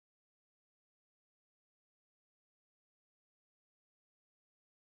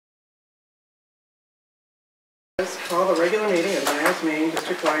Let's call the regular meeting of the Niles, Maine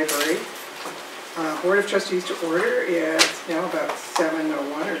District Library Board of Trustees to order. It's now about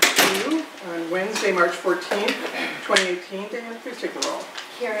 7:01 or 2 on Wednesday, March 14th, 2018. Dan, please take the roll.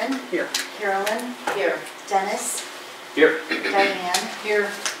 Karen. Here. Carolyn. Here. Dennis. Here. Diane. Here.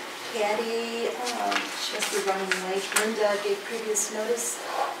 Patty, she must be running late. Linda gave previous notice.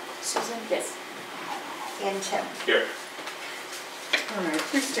 Susan? Yes. And Tim. Here. All right,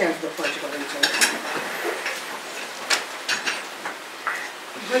 please stand for the Pledge of Allegiance.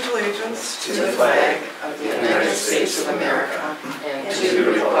 Pledge allegiance to the flag of the United States of America and to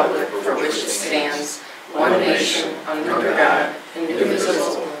the republic for which it stands, one nation, under God,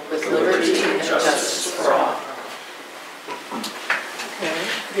 indivisible, with liberty and justice for all. Okay,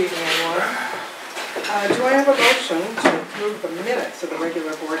 good evening, everyone. Do I have a motion to approve the minutes of the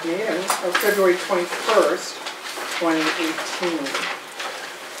regular board meetings of February 21st, 2018?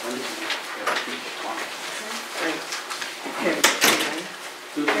 Great. Okay.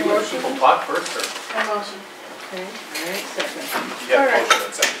 Do people talk first, or? A motion. Okay, all right, second. Yeah, All right. motion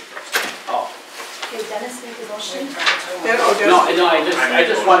and second. Oh. Okay, Dennis make a motion. No, I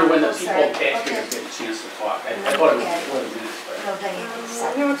just wonder when the Oh, people sorry. taxpayers Okay. get a chance to talk. I thought it was before the minutes, but. No, Diane,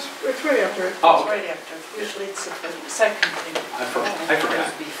 second. No, it's right after it. Oh, Right after. Usually it's the second thing. I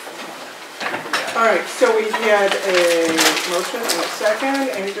forgot. All right, so we had a motion and a second.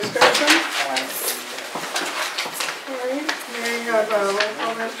 Any discussion? All right, may I have a roll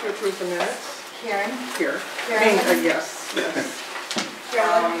call then to approve the minutes? Karen. Here. Carolyn. Yes.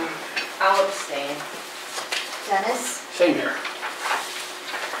 Carolyn. I'll abstain. Dennis. Same here.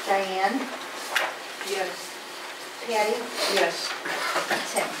 Diane. Yes. Patty. Yes.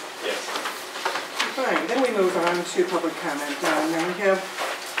 Tim. Yes. Fine, then we move on to public comment. Now we have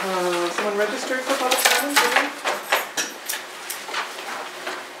someone registered for public comment, do we?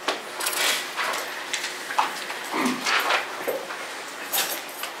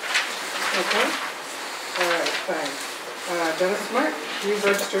 Okay. All right, fine. Dennis Smart, you've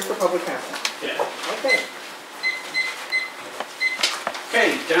registered for public comment. Yeah. Okay.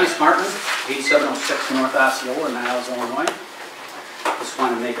 Okay, Dennis Martin, 8706 North Osceola, Niles, Illinois. Just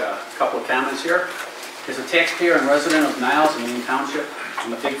want to make a couple of comments here. As a taxpayer and resident of Niles and Maine Township,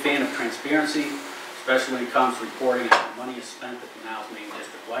 I'm a big fan of transparency, especially when it comes to reporting on how money is spent at the Niles Maine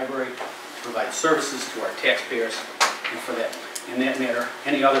District Library to provide services to our taxpayers, and for that, in that matter,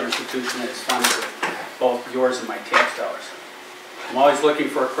 any other institution that is funded with both yours and my tax dollars. I'm always looking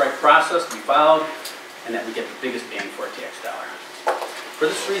for a correct process to be followed and that we get the biggest bang for our tax dollar. For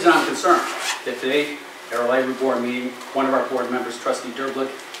this reason, I'm concerned that today, at our library board meeting, one of our board members, Trustee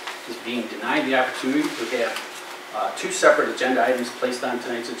Derblick, is being denied the opportunity to have two separate agenda items placed on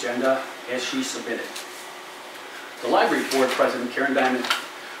tonight's agenda as she submitted. The library board president, Karen Diamond,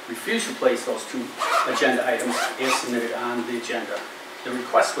 refused to place those two agenda items as submitted on the agenda. The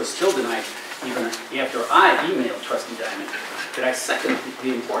request was still denied even after I emailed Trustee Diamond that I second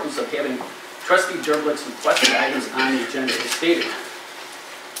the importance of having Trustee Derblick's requested items on the agenda as stated.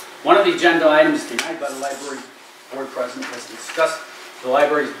 One of the agenda items denied by the library board president was to discuss the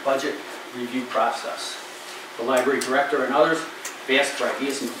library's budget review process. The library director and others have asked for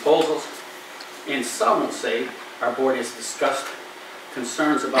ideas and proposals, and some will say our board has discussed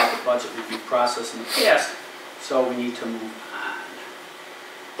concerns about the budget review process in the past, so we need to move on.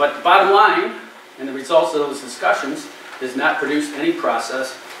 But the bottom line, and the results of those discussions, is not produce any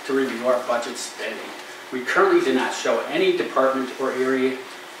process to review our budget spending. We currently do not show any department or area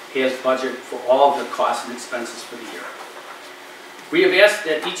has budget for all of the costs and expenses for the year. We have asked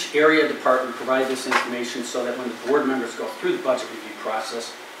that each area department provide this information so that when the board members go through the budget review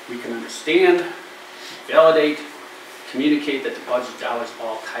process, we can understand, validate, communicate that the budget dollars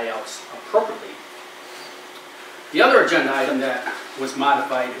all tie out appropriately. The other agenda item that was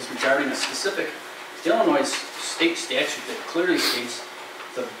modified is regarding a specific Illinois state statute that clearly states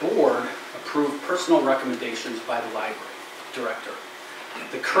the board approved personal recommendations by the library director.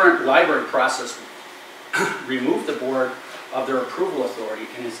 The current library process removed the board of their approval authority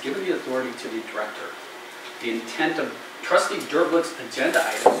and has given the authority to the director. The intent of Trustee Derblick's agenda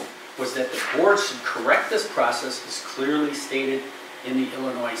item was that the board should correct this process as clearly stated in the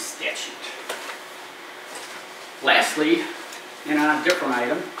Illinois statute. Lastly, and on a different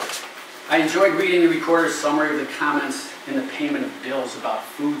item, I enjoyed reading the recorder's summary of the comments in the payment of bills about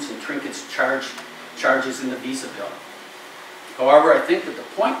foods and trinkets charges in the Visa bill. However, I think that the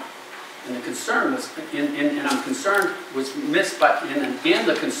point and the concern was, and I'm concerned, was missed by, and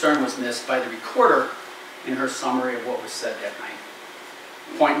the concern was missed by the recorder in her summary of what was said that night.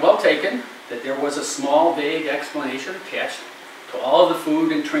 Point well taken that there was a small, vague explanation attached to all of the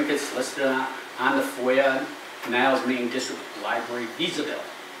food and trinkets listed on the FOIA Niles Main District Library Visa Bill.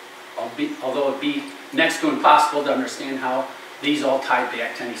 Although it be next to impossible to understand how these all tie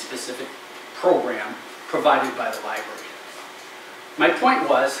back to any specific program provided by the library. My point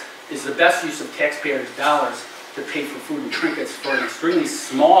is the best use of taxpayers' dollars to pay for food and trinkets for an extremely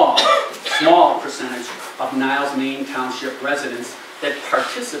small percentage of Niles Main Township residents that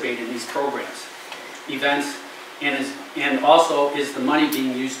participate in these programs, events, and also is the money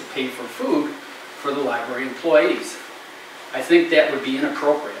being used to pay for food for the library employees. I think that would be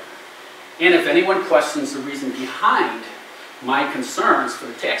inappropriate. And if anyone questions the reason behind my concerns for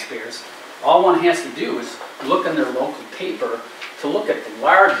the taxpayers, all one has to do is look in their local paper to look at the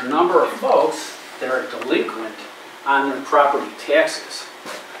large number of folks that are delinquent on their property taxes.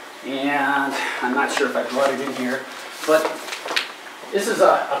 And I'm not sure if I brought it in here, but this is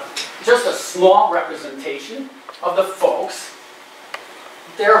just a small representation of the folks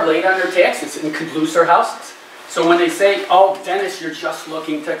that are late on their taxes and could lose their houses. So when they say, oh, Dennis, you're just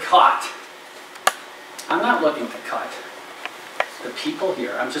looking to cut, I'm not looking to cut the people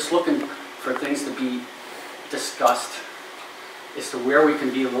here. I'm just looking for things to be discussed as to where we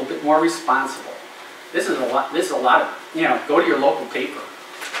can be a little bit more responsible. This is a lot of, you know, go to your local paper.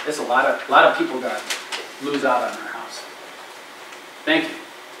 There's a lot of people that lose out on their house. Thank you.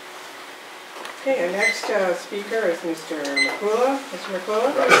 Okay, our next speaker is Mr. McCullough. Mr.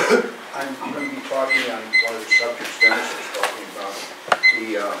 McCullough? Right. I'm going to be talking on one of the subjects Dennis was talking about, the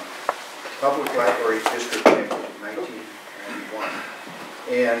Public Library District Act of 1991.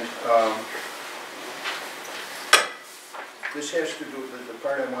 And this has to do with the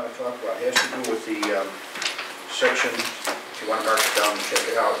part I want to talk about, has to do with the section, if you want to mark it down and check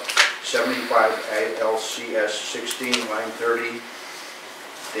it out, 75 ILCS 16, line 30,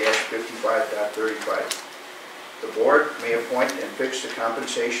 -55.35. The board may appoint and fix the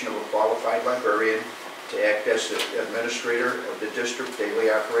compensation of a qualified librarian to act as the administrator of the district daily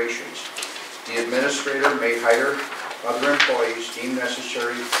operations. The administrator may hire other employees deemed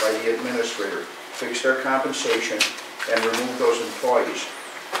necessary by the administrator, fix their compensation, and remove those employees,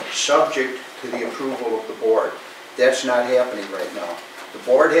 subject to the approval of the board. That's not happening right now. The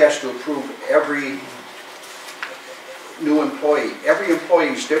board has to approve every new employee. Every employee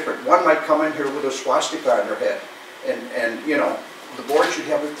is different. One might come in here with a swastika on their head, and you know, the board should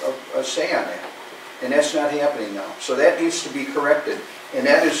have a say on that. And that's not happening now. So that needs to be corrected. And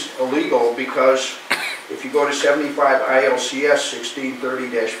that is illegal because if you go to 75 ILCS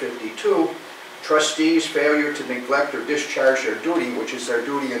 1630-52, trustees' failure to neglect or discharge their duty, which is their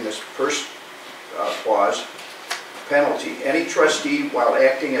duty in this first clause, penalty. Any trustee, while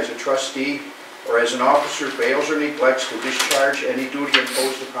acting as a trustee or as an officer, fails or neglects to discharge any duty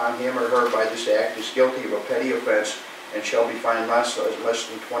imposed upon him or her by this act is guilty of a petty offense and shall be fined less than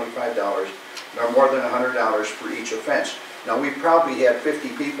 $25, nor more than $100 for each offense. Now, we've probably had 50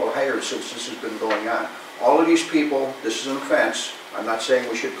 people hired since this has been going on. All of these people, this is an offense. I'm not saying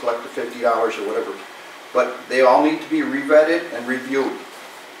we should collect the $50 or whatever, but they all need to be revetted and reviewed.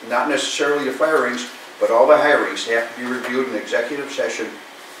 Not necessarily the firings, but all the hirings have to be reviewed in executive session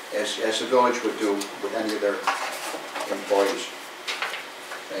as the village would do with any of their employees.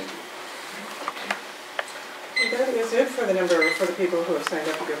 Thank you. That is it for the people who have signed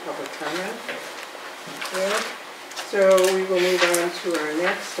up to give public comment. Good. So we will move on to our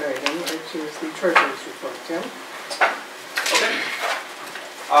next item, which is the treasurer's report. Tim? Okay.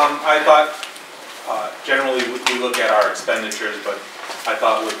 I thought generally we look at our expenditures, but I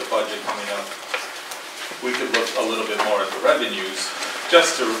thought with the budget coming up, we could look a little bit more at the revenues,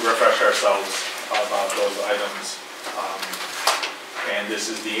 just to refresh ourselves about those items. And this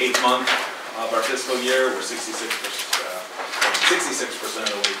is the 8th month of our fiscal year. We're 66% of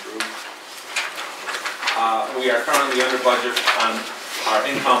the way through. We are currently under budget on our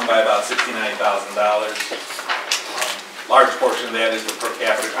income by about $69,000. Large portion of that is the per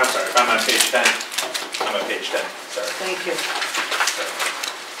capita. I'm sorry, I'm on page 10. I'm on page 10. Sorry. Thank you.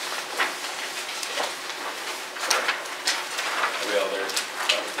 Are we all there?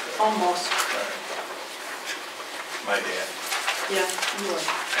 Almost. All right. My bad. Yeah, you are.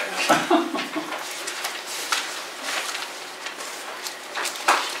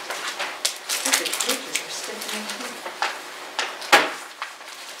 The pages are sticking in here.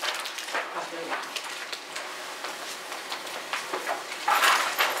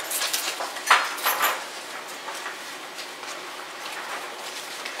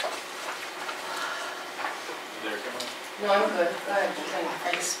 There, come on. No, I'm good. Go ahead. I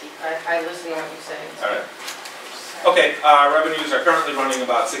can speak. I listen to what you say. All right. Okay, our revenues are currently running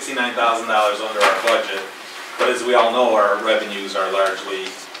about $69,000 under our budget, but as we all know, our revenues are largely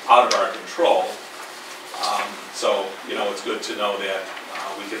out of our control. So, you know, it's good to know that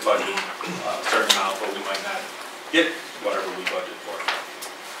we could budget a certain amount, but we might not get whatever we budget for.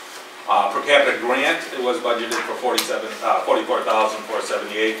 Per capita grant, it was budgeted for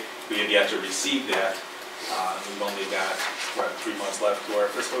 $44,478. We have yet to receive that. We've only got, what, 3 months left to our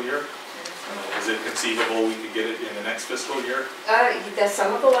fiscal year? Is it conceivable we could get it in the next fiscal year?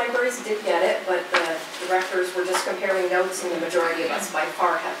 Some of the libraries did get it, but the directors were just comparing notes, and the majority of us by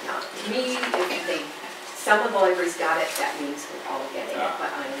far have not. To me, some of the libraries got it, that means we're all getting it,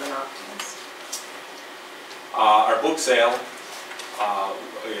 but I am an optimist. Our book sale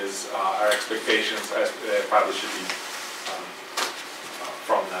is our expectations, it probably should be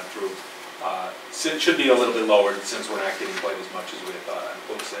from that group. It should be a little bit lower since we're not getting quite as much as we had thought on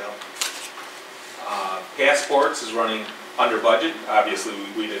book sale. Passports is running under budget. Obviously,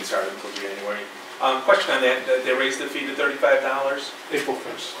 we didn't start until January. Question on that, they raised the fee to $35? April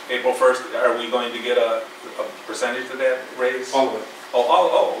 1st. April 1st, are we going to get a percentage of that raise? All of it.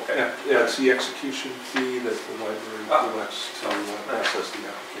 Oh, okay. Yeah, it's the execution fee that the library collects to process the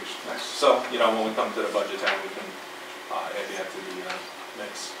application. Nice. So, you know, when we come to the budget time, we can add that to the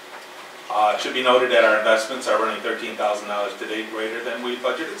mix. It should be noted that our investments are running $13,000 to date greater than we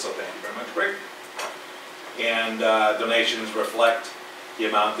budgeted, so thank you very much, Greg. And donations reflect the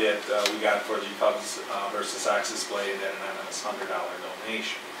amount that we got for the Cubs versus Sox display, and then an $100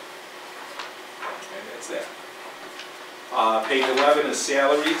 donation. And that's that. Page 11 is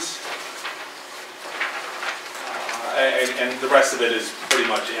salaries. And the rest of it is pretty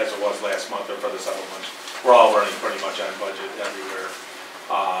much as it was last month or for the several months. We're all running pretty much on budget everywhere.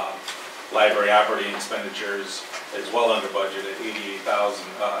 Library operating expenditures is well under budget at 88,000,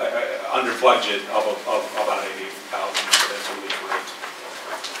 under budget of about 88,000, so that's really great.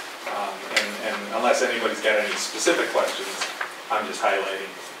 And unless anybody's got any specific questions, I'm just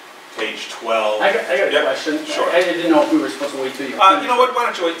highlighting page 12. I got a question. Sure. I didn't know if we were supposed to wait till you. You know what? Why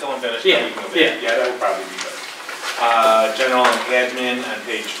don't you wait until I'm finished? Yeah. Yeah, that would probably be better. General and admin on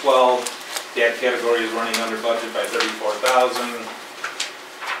page 12. That category is running under budget by 34,000.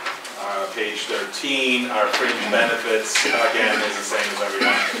 Page 13, our fringe benefits, again, is the same as every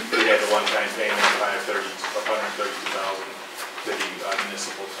month. We had the one-time payment of $132,000 to the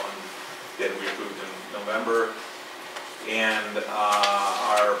municipal fund that we approved in November. And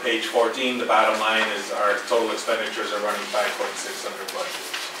our page 14, the bottom line is our total expenditures are running 5.6 under budget.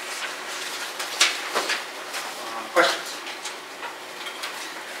 Questions?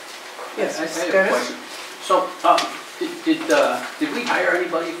 Yes, I have a Dennis? question. So, did we hire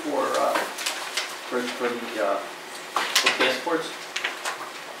anybody for passports?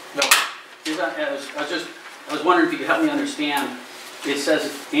 No. I was wondering if you could help me understand. It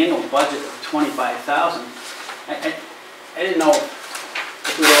says annual budget of $25,000. I didn't know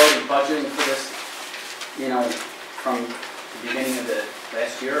if we were already budgeting for this, you know, from the beginning of the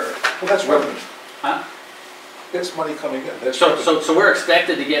last year. Or, Well, that's revenue. huh? It's money coming in. That's So we're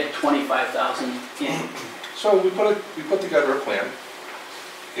expected to get $25,000 in. So we put together a plan,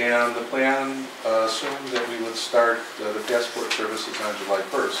 and the plan assumed that we would start the passport services on July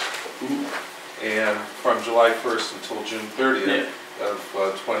 1st. Mm-hmm. And from July 1st until June 30th Yeah. of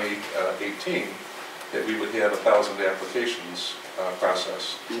 2018, that we would have 1,000 applications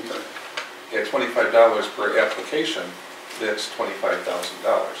processed. Okay. At $25 per application, that's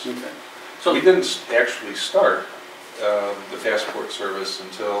 $25,000. Okay. So We didn't actually start the passport service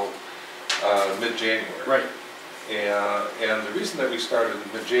until mid-January. right. And the reason that we started in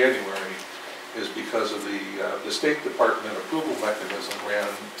mid-January is because of the State Department approval mechanism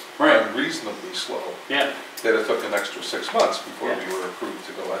ran reasonably slow. Yeah. That it took an extra 6 months before Yeah. we were approved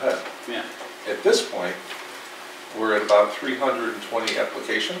to go ahead. Yeah. At this point, we're at about 320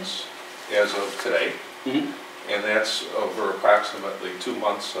 applications as of today. Mm-hmm. And that's over approximately 2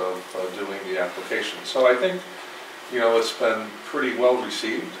 months of doing the application. So I think, you know, it's been pretty well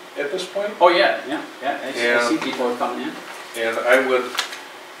received at this point. Oh yeah. I see And- people are coming in. And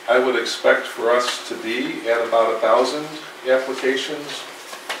I would expect for us to be at about 1,000 applications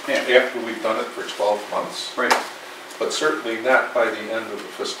after we've done it for 12 months. Right. But certainly not by the end of the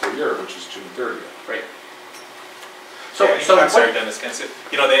fiscal year, which is June 30th. Right. So, So I'm sorry, what, Dennis,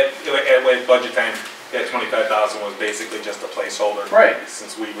 you know, that, at budget time, that 25,000 was basically just a placeholder. Right.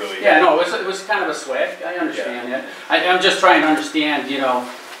 Since we really. yeah, no, it was kind of a swag. I understand that. I'm just trying to understand,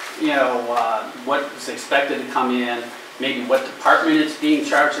 what is expected to come in, maybe what department it's being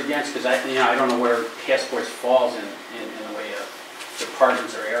charged against, because I don't know where passports falls in the way of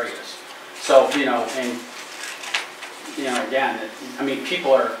departments or areas. So, again, I mean,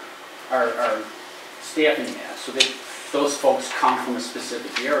 people are staffing that, so those folks come from a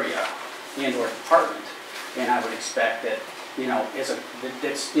specific area and or department. And I would expect that, you know, it's,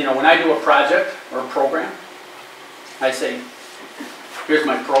 you know, when I do a project or a program, I say, here's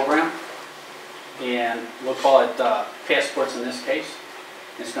my program, and we'll call it passports in this case.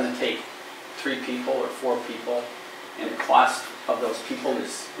 It's gonna take 3 people or 4 people, and the cost of those people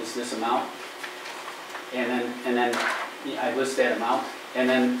is this amount. And then I list that amount, and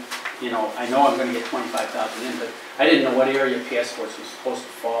then, you know, I know I'm gonna get 25,000 in, but I didn't know what area passports was supposed to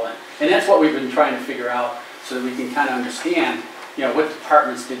fall in. And that's what we've been trying to figure out, so that we can kind of understand, you know, what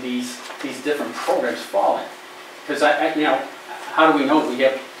departments do these different programs fall in? Because you know, how do we know we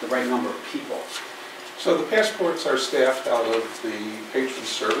have the right number of people? So the passports are staffed out of the patron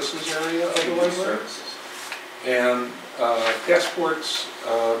services area of the library. And passport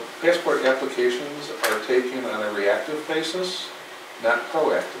applications are taken on a reactive basis, not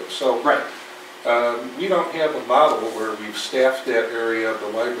proactive. So Right. we don't have a model where we've staffed that area of the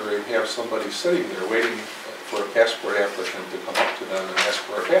library and have somebody sitting there waiting for a passport applicant to come up to them and ask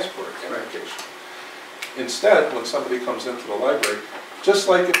for a passport application. Instead, when somebody comes into the library, just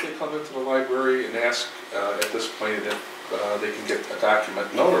like if they come into the library and ask at this point if they can get a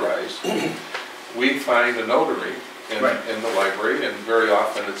document notarized, we find a notary in the library, and very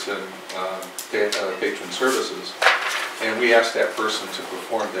often it's in patron services, and we ask that person to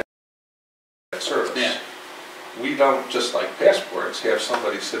perform that service. Yeah. We don't, just like passports, have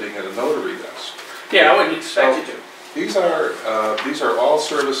somebody sitting at a notary desk. Yeah, I wouldn't expect you to. These are all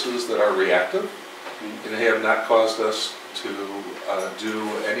services that are reactive, and they have not caused us to do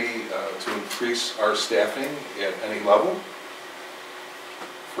any, to increase our staffing at any level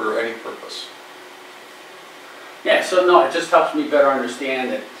for any purpose. Yeah, so no, it just helps me better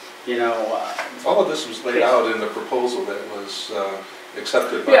understand that, you know. All of this was laid out in the proposal that was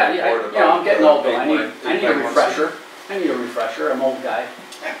accepted by the board about. Yeah, I'm getting old, Bill. I need a 8 months ago. refresher. I need a refresher. I'm an old guy.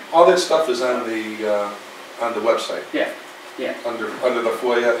 All that stuff is on the website. Yeah, yeah. Under the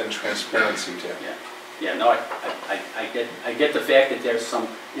FOIA and transparency tab. Yeah, no, I get the fact that there's some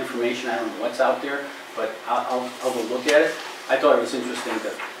information, I don't know what's out there, but I'll go look at it. I thought it was interesting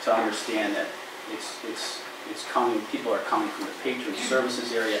to understand that it's coming, people are coming from the patron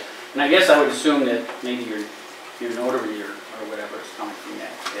services area. And I guess I would assume that maybe your notary or whatever is coming from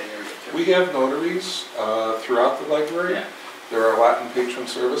that area too. We have notaries throughout the library. Yeah. There are a lot in patron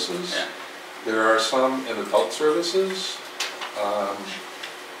services. Yeah. There are some in adult services.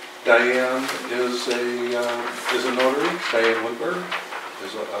 Diane is a notary. Diane Lindbergh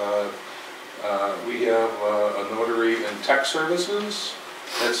is we have a notary in tech services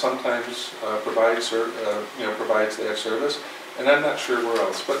that sometimes provides that service, and I'm not sure where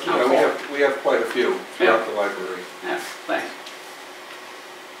else. But you know, we have quite a few throughout the library. Yeah, thanks.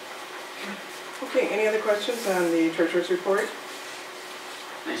 Okay, any other questions on the treasurer's report?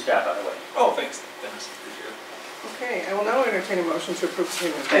 Nice job, by the way. Oh, thanks, Dennis, appreciate it. Okay, I will now entertain a motion to approve the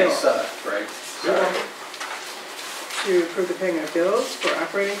payment of bills. Thanks, Greg. To approve the payment of bills for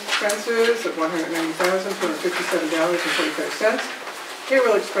operating expenses of $190,257.45,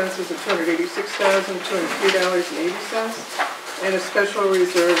 payroll expenses of $286,203.80, and special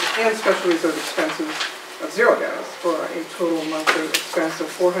reserve expenses of $0 for a total monthly expense of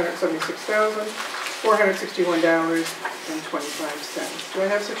 $476,461.25. Do I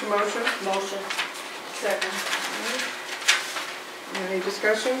have such a motion? Motion. Second. Any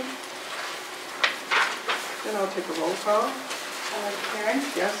discussion? Then I'll take a roll call. Karen?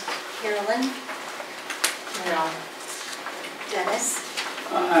 Yes? Carolyn? No. Dennis?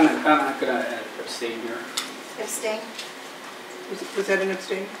 I'm not going to abstain here. Abstain? Was that an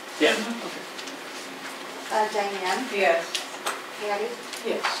abstain? Yeah. Okay. Diane? Yes. Patty?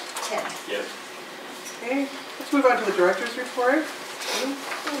 Yes. Tim? Yes. Okay, let's move on to the director's report. Okay,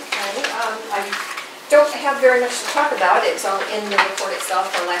 I don't have very much to talk about. It's all in the report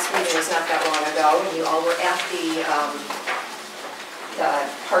itself. Our last meeting was not that long ago, and you all were at the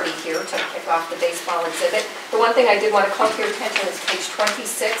party here to kick off the baseball exhibit. The one thing I did want to call to your attention is page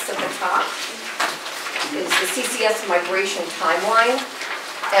 26 at the top is the CCS migration timeline.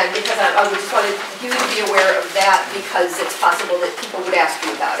 And because I just wanted you to be aware of that, because it's possible that people would ask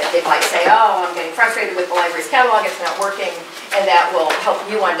you about it. They might say, oh, I'm getting frustrated with the library's catalog, it's not working, and that will help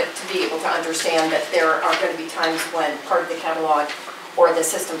you to be able to understand that there are going to be times when part of the catalog or the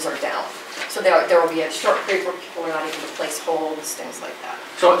systems are down. So there will be a short period where people are not able to place holds, things like that.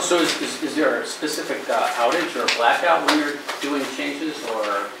 So is there a specific outage or blackout when you're doing changes,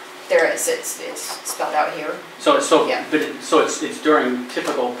 or? There is, it's spelled out here. Yeah. So it's during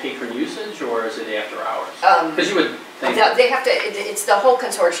typical patron usage, or is it after hours? Because you would think. They have to. It's the whole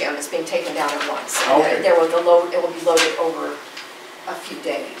consortium is being taken down at once. Okay. It will be loaded over a few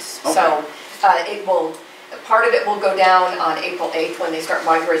days. Okay. So it will. part of it will go down on April 8th when they start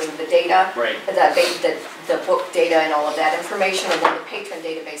migrating the data. Right. The book data and all of that information, and then the patron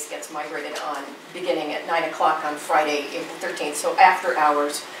database gets migrated on, beginning at 9 o'clock on Friday, April 13th, so after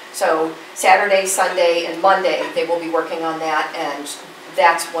hours. So Saturday, Sunday, and Monday, they will be working on that, and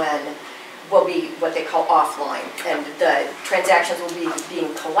that's when will be what they call offline. And the transactions will be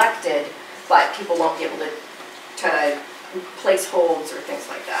being collected, but people won't be able to place holds or things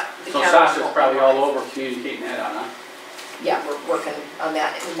like that. The So counters Sasha's won't probably be all live. over communicating that out, huh? Yeah, we're working on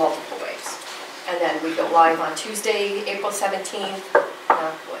that in multiple ways. And then we go live on Tuesday, April 17th.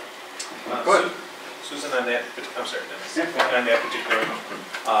 Northwood. Good. Susan, on that, I'm sorry, Dennis, Yeah. on that particular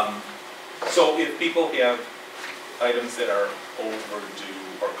one. So if people have items that are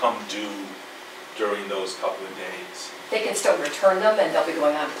overdue or come due during those couple of days, They can still return them, and they'll be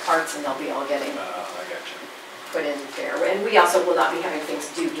going on to carts, and they'll be all getting I got you. put in there. And we also will not be having things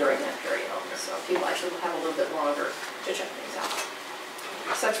due during that period, so people actually will have a little bit longer to check things out.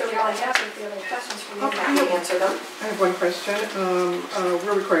 So that's really all I have. If you have any questions for me, I'm happy to answer them. I have one question.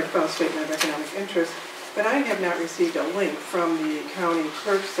 We're required to file a statement of economic interest, but I have not received a link from the county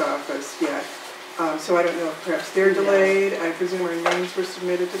clerk's office yet. So I don't know if perhaps they're delayed. I presume our names were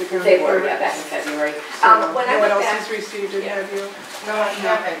submitted to the county They clerk. were, yeah, back in February. So When I no one went else back, has received it, Yeah. have you? No, I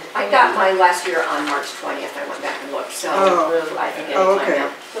haven't. I got mine last year on March 20th. I went back and looked, so Oh. I think Oh, anytime okay. now.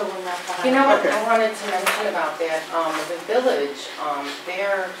 So we're not behind. You know what, Okay. I wanted to mention about that, the village,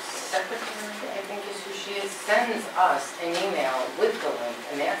 their secretary, I think is who she is, sends us an email with the link,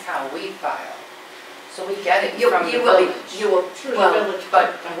 and that's how we file. So we get it from the village. You will, Through the well, village.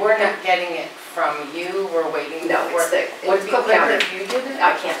 But we're not getting it from you, we're waiting No, for it's it. Would it be Cook quicker County. if you did it?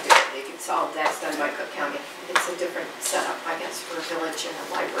 I can't do it. It's all, that's done by Cook County. It's a different setup, I guess, for a village and a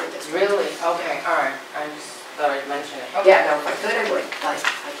library district. Really? Okay, all right, I just thought I'd mention it. Okay. Yeah, no, if I could, I would. I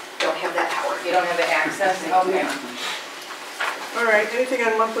don't have that power. You don't have the access? Okay. All right, anything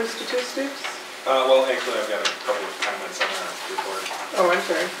on monthly statistics? Well, actually, I've got a couple of comments on that report. Oh, I'm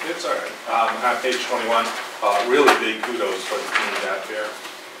sorry. It's all right. On page 21, really big kudos for the community out there.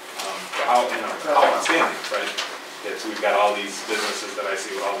 For how, how outstanding, right? We've got all these businesses that I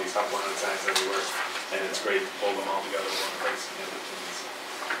see with all these top 100 signs everywhere, and it's great to pull them all together in one place. And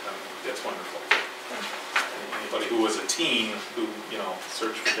it's wonderful. And anybody who was a teen who,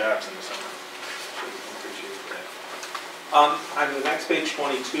 searched for jobs in the summer, really appreciate that. On the next page,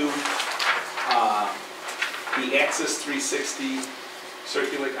 22, the Access 360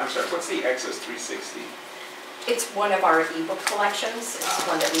 circulate, I'm sorry, what's the Access 360? It's one of our ebook collections. It's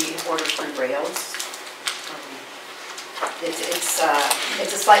one that we ordered through Rails.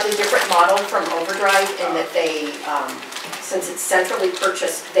 It's a slightly different model from Overdrive in that they, since it's centrally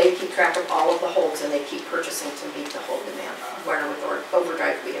purchased, they keep track of all of the holds and they keep purchasing to meet the hold demand. Where with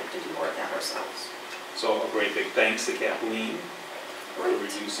Overdrive, we have to do more of that ourselves. So a great big thanks to Kathleen for Great.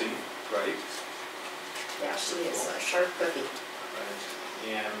 reducing, right? Yeah, she is a sharp cookie.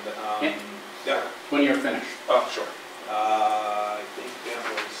 Right. And, Yeah. yeah, When you're finished. oh, sure. I think that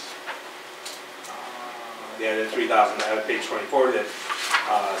was, the 3,000, page 24, that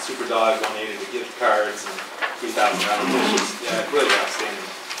Superdog donated the gift cards and $3,000 dishes. Yeah, really outstanding.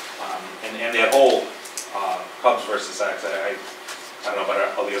 And that whole Cubs versus Sox, I don't know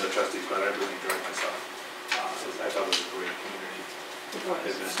about all the other trustees, but I really enjoyed myself. I thought it was a great community It was,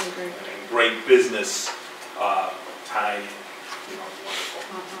 business. so great. And great business tie, wonderful.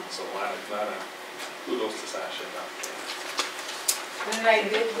 So a lot of kudos to Sasha about that. And I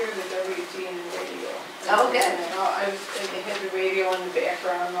did hear the WGN radio. Oh, good. They had the radio in the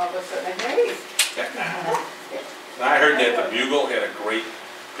background, and all of a sudden, hey. I heard that the Bugle had a great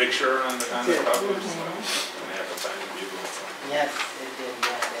picture on the Yeah. cover, so I have to find the Bugle. So. Yes, it did,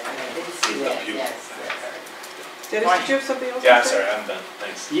 yeah, I did see The that, Bugle. yes, yes. Dennis, did you have something else? Yeah, to say? sorry, I'm done,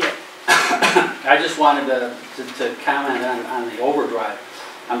 thanks. Yeah. I just wanted to comment on the Overdrive.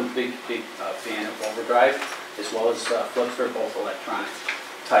 I'm a big fan of Overdrive, as well as Flipster, both electronic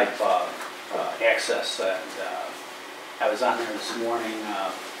type access. And I was on there this morning,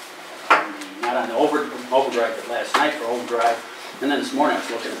 not on the Overdrive, but last night for Overdrive. And then this morning I was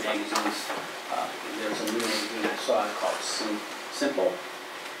looking at magazines. There's a new magazine I saw called Simple,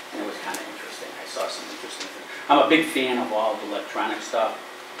 and it was kind of interesting. I saw some interesting things. I'm a big fan of all the electronic stuff,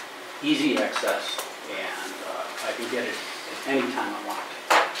 easy access, and I can get it at any time I want.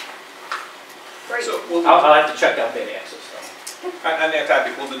 Great. So, will I'll have to check out that access though. on that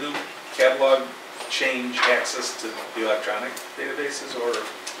topic, will the new catalog change access to the electronic databases or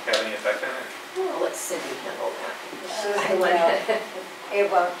have any effect on it? Well, let Cindy handle that. Susan, It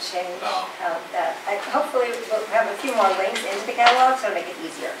won't change. Oh. Hopefully, we'll have a few more links into the catalog, so it'll make it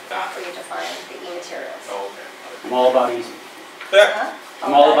easier Ah. for you to find the e-materials. Oh, okay. I'm all about easy. Yeah, Huh?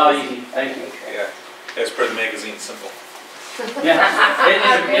 I'm all about easy, thank you. yeah, as per the magazine, simple. Yeah,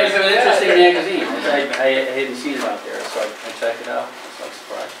 it was an interesting magazine. I hadn't seen it out there, so I checked it out. I was like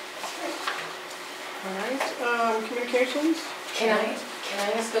surprised. All right, communications? Can I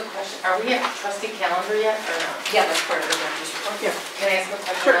ask a question? Are we at trustee calendar yet or not? Yeah, that's part of the director's report. Yeah. Can I ask a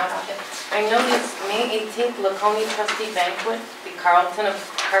question Sure. about it? I noticed May 18th, Laconia trustee banquet, the Carlton of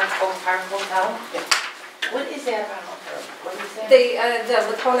Park Hotel. Yeah. What is that about? Or what is that? The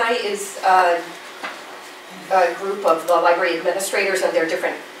Laconia is a group of the library administrators, and there are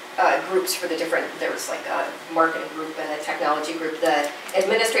different groups for the different, there's like a marketing group and a technology group. The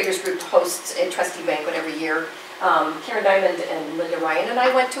administrators group hosts a trustee banquet every year. Karen Diamond and Linda Ryan and I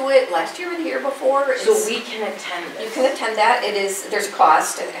went to it last year or the year before. So It's- we can attend this? You can attend that. It is, there's a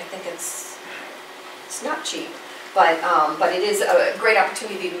cost, and I think it's not cheap, but it is a great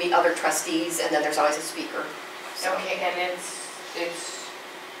opportunity to meet other trustees, and then there's always a speaker. So- Okay, and it's,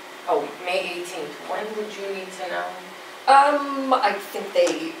 oh, May 18th. When would you need to know? I think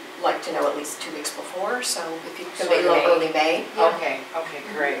they like to know at least 2 weeks before, so if you can So wait a little May. early May. Yeah. Okay,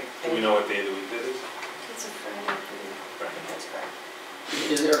 great. Do we know what day of the week it is? It's a Friday, I think that's correct.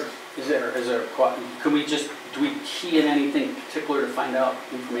 Is there, can we just, do we key in anything particular to find out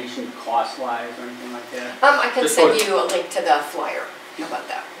information cost-wise or anything like that? I can Just send for- you a link to the flyer. How about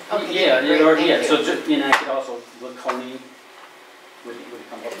that? Okay, Yeah, great, or, thank yeah, you. so just, I could also, Laconia, would it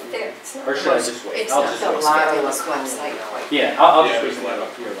come up with There- anything? it's not Or the should I most- just wait? It's I'll not just the wait. most A lot of fabulous Laconia. website quite. Yeah, I'll Yeah, just there's wait a lot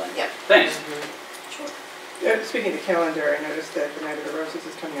for of- your link. Yeah. Thanks. Sure. Speaking of calendar, I noticed that the Night of the Roses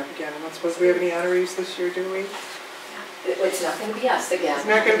is coming up again. I'm not supposed to have any honorees this year, do we? It's not going to be us again. It's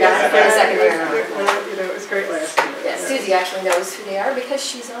not going to be. Not for the second year. Well, you know, it was great last year. Yeah, Susie actually knows who they are because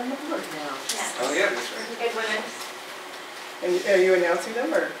she's on the board now. Oh, yeah, that's right. Good winners. And are you announcing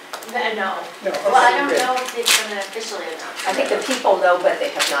them, or? No. No. Well, I don't okay, know if they've been officially announced. I think the people know, but they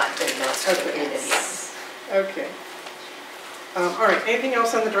have not been announced or Okay. created yet. good. Okay. All right, anything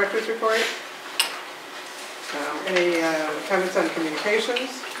else on the director's report? Any comments on communications?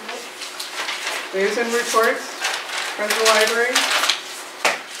 Liaison reports? Friends of the library?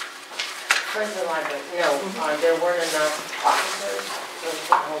 Friends of the library, no, there weren't enough officers, so we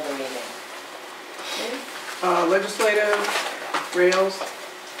couldn't hold a meeting. Legislative, rails?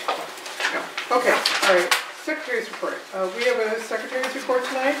 No. Okay, all right. Secretary's report. We have a secretary's report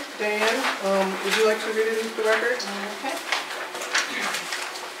tonight. Diane, would you like to read it into the record? Okay.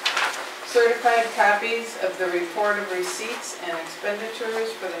 Certified copies of the report of receipts and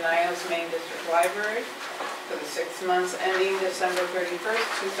expenditures for the Niles Main District Library for the 6 months ending December 31st,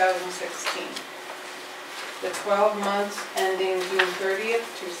 2016. The 12 months ending June 30th,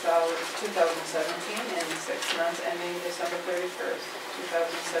 2017, and 6 months ending December 31st,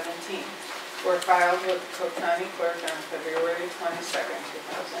 2017 were filed with the Cook County Clerk on February 22nd,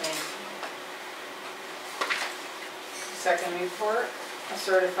 2018. Second report, a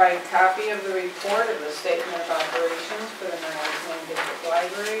certified copy of the report of the Statement of Operations for the Niles Main District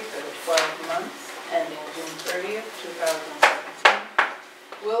Library for the 12 months ending June 30th,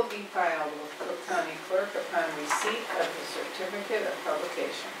 2017 will be filed with Cook County Clerk upon receipt of the certificate of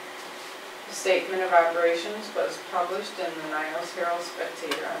publication. The Statement of Operations was published in the Niles Herald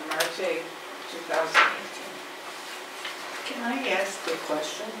Spectator on March 8, 2018. Can I ask a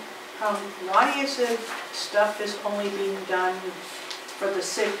question? Why is it stuff is only being done for the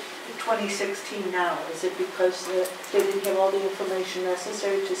 2016 now? Is it because they didn't have all the information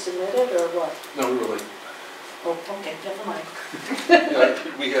necessary to submit it, or what? No, really. Oh, okay, never mind.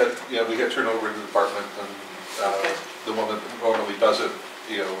 We had turnover in the department, and Okay. the one that normally does it,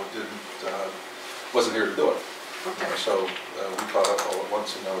 wasn't here to do it. Okay, So we caught up all at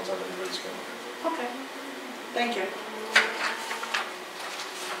once, and now it's on everybody's calendar. okay, thank you.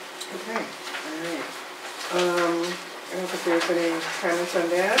 Okay, all right. I don't think there's any comments on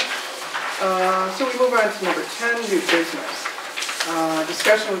that. So we move on to number 10, new business.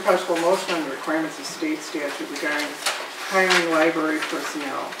 Discussion with possible motion on the requirements of state statute regarding hiring library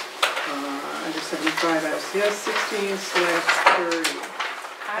personnel. Under 75 LCS 16/30.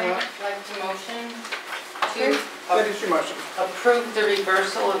 I'd like to motion What is your motion? approve the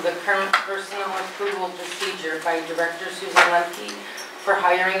reversal of the current personnel approval procedure by Director Susan Lemke for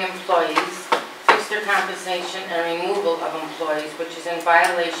hiring employees, fix their compensation, and removal of employees, which is in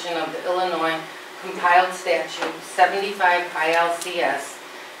violation of the Illinois compiled statute 75 ILCS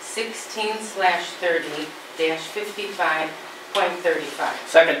 16/30-55.35.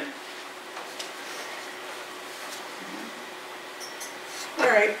 Second. All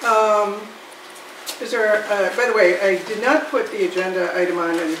right, is there, by the way, I did not put the agenda item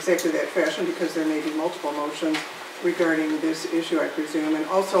on in exactly that fashion because there may be multiple motions regarding this issue, I presume. And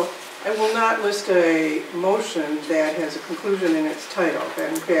also, I will not list a motion that has a conclusion in its title,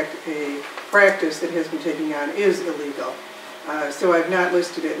 that in fact a practice that has been taken on is illegal. So I've not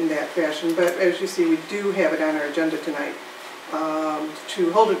listed it in that fashion, but as you see, we do have it on our agenda tonight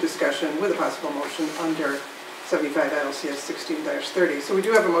to hold a discussion with a possible motion under 75 ILCS 16-30. So we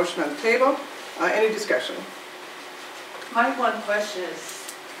do have a motion on the table. Any discussion? My one question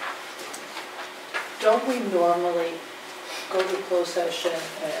is, don't we normally go to closed session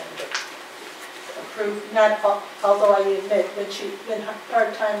and approve, although I admit, when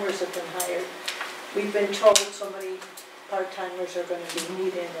part-timers have been hired, we've been told so many part-timers are going to be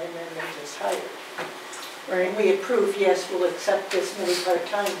needed and then they're just hired. Right. And we approve, yes, we'll accept this many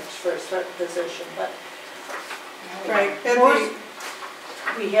part-timers for a certain position, but Right.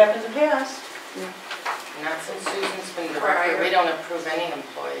 we have in the past. Not since Susan's been director, we don't approve any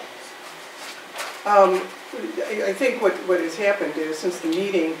employee. I think what has happened is since the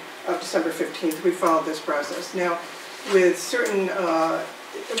meeting of December 15th, we followed this process. Now, with certain, well,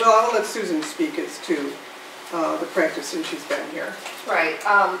 I'll let Susan speak as to the practice since she's been here. Right.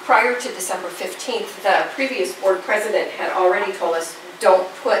 Prior to December 15th, the previous board president had already told us, don't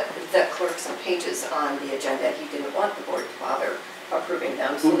put the clerks and pages on the agenda. He didn't want the board to bother approving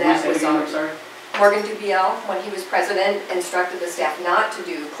them. So that was on. Morgan Dubiel, when he was president, instructed the staff not to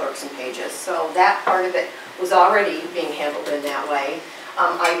do clerks and pages. So that part of it was already being handled in that way.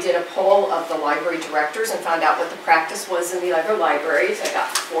 I did a poll of the library directors and found out what the practice was in the other libraries. I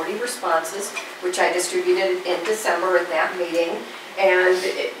got 40 responses, which I distributed in December at that meeting, and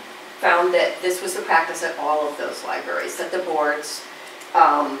it found that this was the practice at all of those libraries, that the boards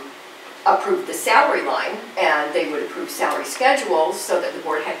approved the salary line, and they would approve salary schedules so that the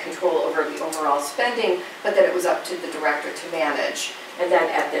board had control over the overall spending, but that it was up to the director to manage. And then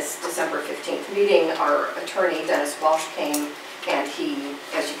at this December 15th meeting, our attorney, Dennis Walsh, came and he,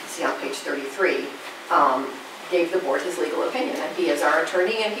 as you can see on page 33, gave the board his legal opinion. And he is our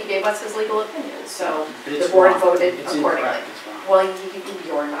attorney and he gave us his legal opinion. So the board voted accordingly. Well,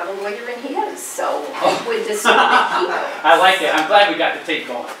 you're not a lawyer and he is, so I would assume that he knows. I like it. I'm glad we got the tape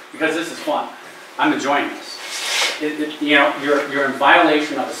going because this is fun. I'm enjoying this. You know, you're in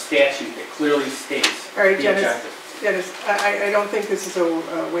violation of a statute that clearly states All right, the Dennis, objective. Dennis, I don't think this is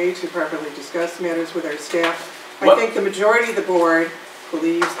a way to properly discuss matters with our staff. What? I think the majority of the board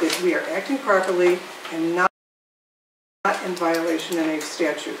believes that we are acting properly and not in violation of any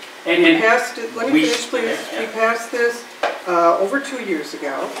statute. And We passed it, let me we- finish please. yeah. We passed this over 2 years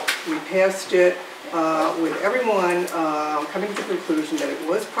ago. We passed it with everyone coming to the conclusion that it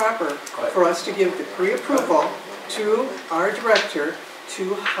was proper for us to give the pre-approval to our director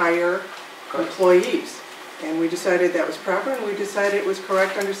to hire employees. And we decided that was proper and we decided it was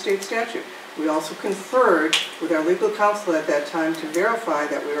correct under state statute. We also conferred with our legal counsel at that time to verify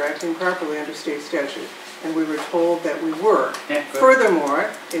that we were acting properly under state statute. And we were told that we were. Yeah, good.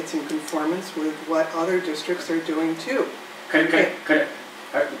 Furthermore, it's in conformance with what other districts are doing too. Could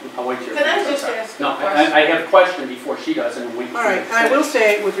I'll wait your. Can I just ask a No, question? I have a question before she does and we. All right, I will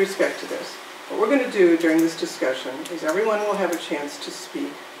say with respect to this, what we're going to do during this discussion is everyone will have a chance to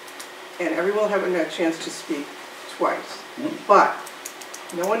speak, and everyone will have a chance to speak twice. But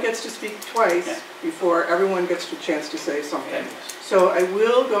no one gets to speak twice before everyone gets a chance to say something. So I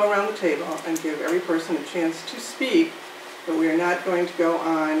will go around the table and give every person a chance to speak, but we are not going to go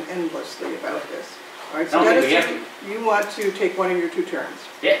on endlessly about this. All right, so I don't think we have Dennis, you want to take one of your 2 turns.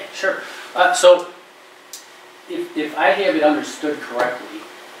 Yeah, sure. So if I have it understood correctly,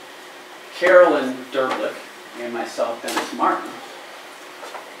 Carolyn Derblick and myself, Dennis Martin,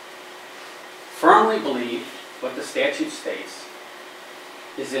 firmly believe what the statute states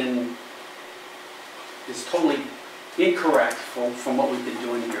is totally incorrect from what we've been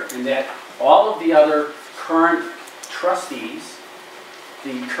doing here, and that all of the other current trustees,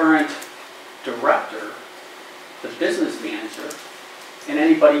 the current director, the business manager, and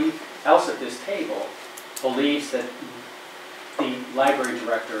anybody else at this table believes that the library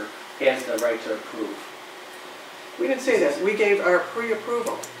director has the right to approve. We didn't say that. We gave our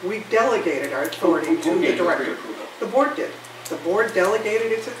pre-approval. We delegated our authority to the director. Pre-approval? The board did. The board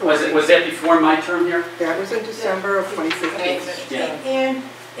delegated its authority. Was that before my term here? That was in December of 2015. Yeah.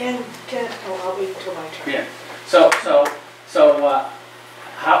 And I'll wait until my turn. Yeah. So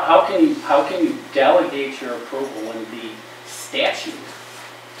how can you delegate your approval when the statute?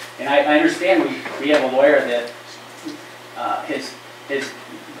 And I understand we have a lawyer that has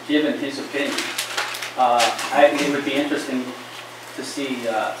given his opinion. It would be interesting to see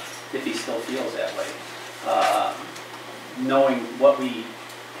if he still feels that way. Knowing what we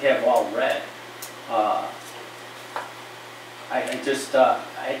have all read, I just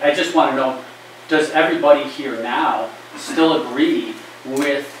want to know, does everybody here now still agree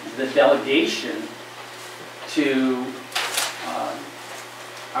with the delegation to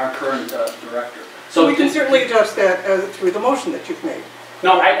our current director? So we can certainly adjust that through the motion that you've made.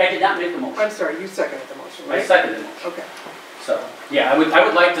 No, I did not make the motion. I'm sorry, you seconded the motion, right? I seconded the motion. Okay, So, yeah, I would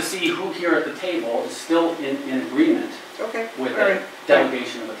like to see who here at the table is still in agreement okay, with all the right.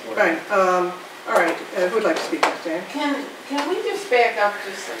 delegation of authority. Fine, all right, who'd like to speak next, Dan? Can we just back up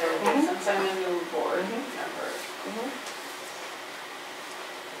just a little bit, Mhm. since I'm a new board Mhm. member? Mhm.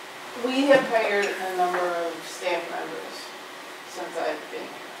 We have hired a number of staff members since I've been here.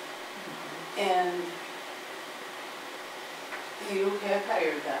 And you have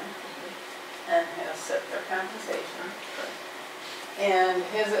hired them and have set their compensation. And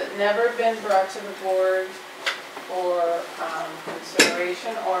has it never been brought to the board for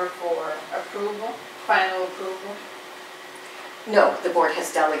consideration or for approval, final approval? No, the board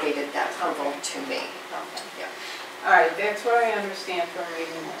has delegated that approval to me. Okay. Yeah. All right, that's what I understand from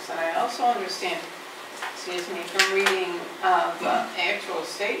reading this. And I also understand, excuse me, from reading the actual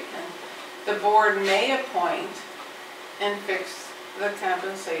statement, the board may appoint and fix the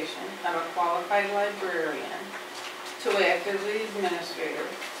compensation of a qualified librarian to act as the administrator.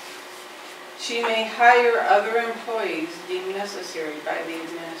 She may hire other employees deemed necessary by the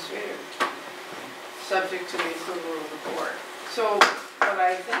administrator, subject to the approval of the board. So what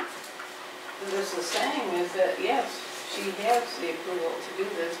I think this is saying is that, yes, she has the approval to do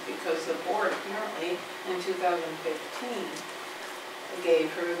this because the board apparently in 2015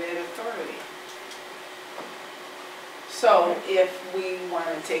 gave her that authority. So if we want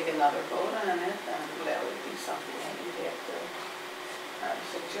to take another vote on it, then that would be something that we'd have to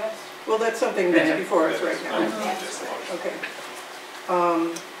suggest. Well, that's something that's before us right now. That's Okay.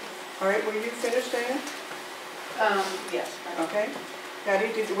 All right, were you finished, Diane? Yes. Okay.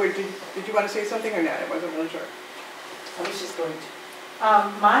 Patty, did you want to say something or not? I wasn't really sure. I was just going to.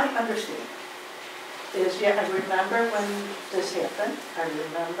 My understanding is, yeah, I remember when this happened. I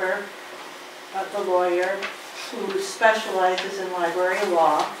remember the lawyer who specializes in library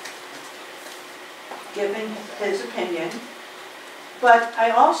law giving his opinion. But I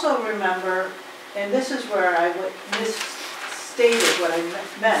also remember, and this is where I misstated what I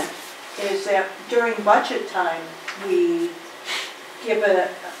meant, is that during budget time, we give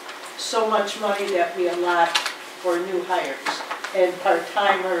so much money that we allot for new hires and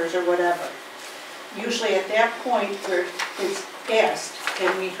part-timers or whatever. Usually at that point, it's asked,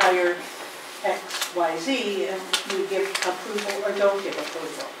 can we hire X, Y, Z, and we give approval or don't give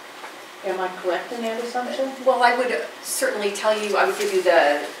approval. Am I correct in that assumption? Well, I would certainly tell you, I would give you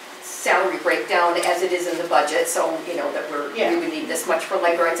the salary breakdown as it is in the budget, so you know that we would need this much for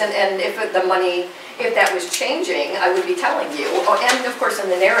librarians, and if the money, if that was changing, I would be telling you. Oh, and of course in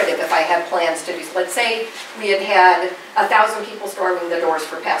the narrative, if I had plans to do, let's say we had 1,000 people storming the doors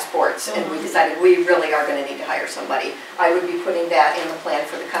for passports, and we decided we really are going to need to hire somebody, I would be putting that in the plan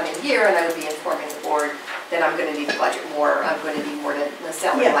for the coming year, and I would be informing the board that I'm going to need to budget more, I'm going to need more to the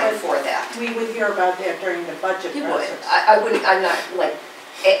salary line for that. We would hear about that during the budget You process. would. I wouldn't, I'm not like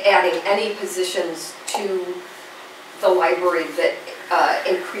adding any positions to the library that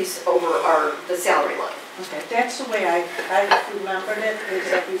increase over the salary line. Okay, that's the way I remembered it,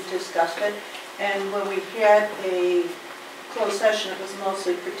 is that we've discussed it. And when we had a closed session, it was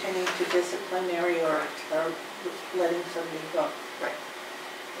mostly pertaining to disciplinary or letting somebody go. Right.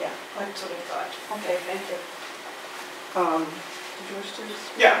 Yeah, that's what I thought. Okay, thank you. Did you wish to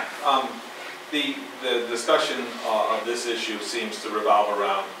speak? Yeah, the discussion of this issue seems to revolve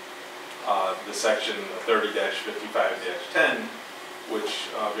around the section 30-55-10, which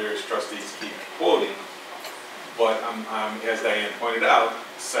various trustees keep quoting. But as Diane pointed out,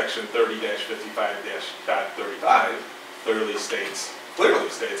 section 30-55-35 clearly states, I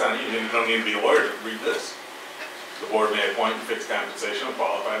mean, you don't need to be a lawyer to read this. The board may appoint and fix compensation of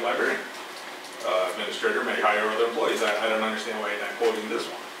qualified librarian. Administrator may hire other employees. I don't understand why you're not quoting this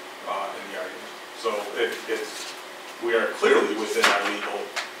one in the argument. So we are clearly within our legal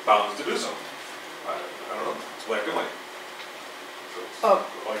bounds to do so. I don't know, it's black and white. So that's all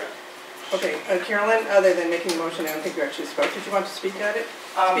I got. Okay, Carolyn, other than making a motion, I don't think you actually spoke. Did you want to speak at it?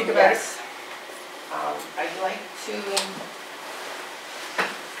 Speak about it? Yes. I'd like to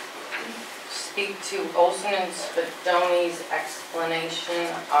speak to Olson and Spadoni's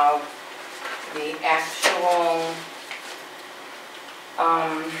explanation of the actual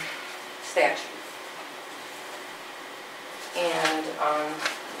statute. And, let me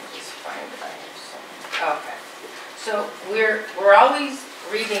just find it, I have some, okay. So we're always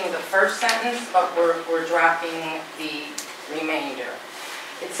reading the first sentence, but we're dropping the remainder.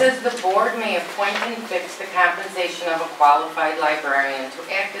 It says the board may appoint and fix the compensation of a qualified librarian to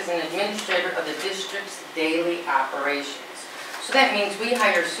act as an administrator of the district's daily operations. So that means we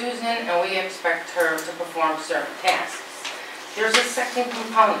hire Susan and we expect her to perform certain tasks. There's a second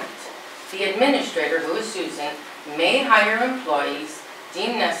component. The administrator, who is Susan, may hire employees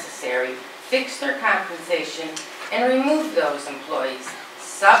deemed necessary, fix their compensation, and remove those employees,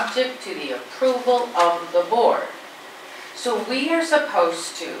 subject to the approval of the board. So we are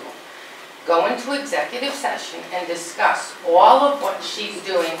supposed to go into executive session and discuss all of what she's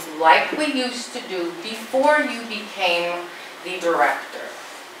doing like we used to do before you became the director.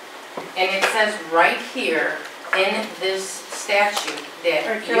 And it says right here in this statute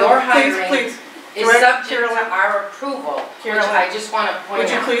that your hiring is subject to our approval, which I just want to point out. Would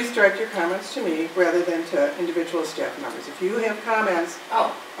you please direct your comments to me rather than to individual staff members? If you have comments.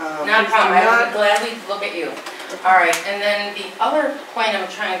 Oh, not a problem. I would gladly look at you. All right, and then the other point I'm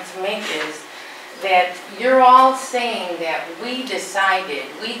trying to make is that you're all saying that we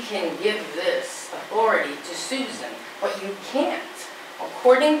decided we can give this authority to Susan, but you can't.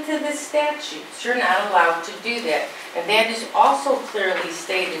 According to the statutes, you're not allowed to do that. And that is also clearly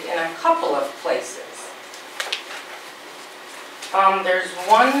stated in a couple of places. There's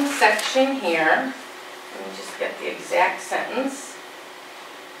one section here. Let me just get the exact sentence.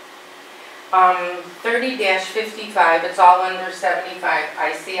 30-55, it's all under 75,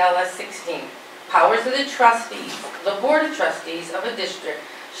 ICLS 16. Powers of the trustees, the board of trustees of a district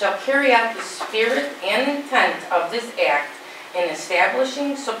shall carry out the spirit and intent of this act in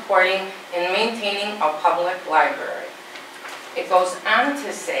establishing, supporting, and maintaining a public library. It goes on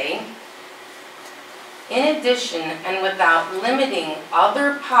to say, in addition and without limiting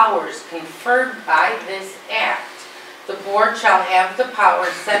other powers conferred by this act, the board shall have the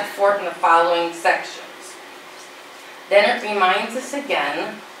powers set forth in the following sections. Then it reminds us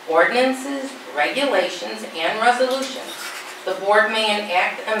again, ordinances, regulations, and resolutions. The board may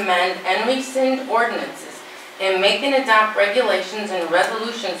enact, amend, and rescind ordinances and make and adopt regulations and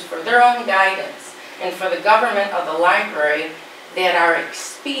resolutions for their own guidance and for the government of the library that are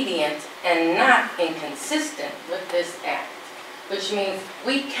expedient and not inconsistent with this act. Which means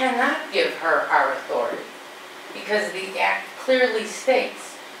we cannot give her our authority because the act clearly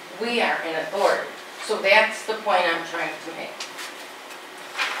states we are in authority. So that's the point I'm trying to make.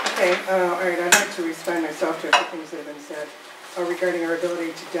 Okay, all right, I'd like to respond myself to a few things that have been said regarding our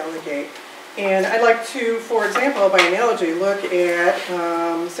ability to delegate. And I'd like to, for example, by analogy, look at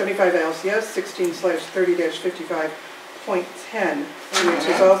 75 LCS 16/30-55.10, which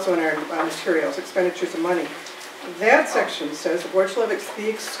is also in our materials, expenditures of money. That section says the board shall have the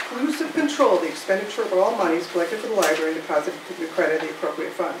exclusive control of the expenditure of all monies collected for the library and deposited to the credit of the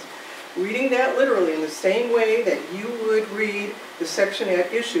appropriate funds. Reading that literally in the same way that you would read the section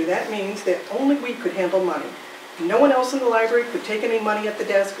at issue, that means that only we could handle money. No one else in the library could take any money at the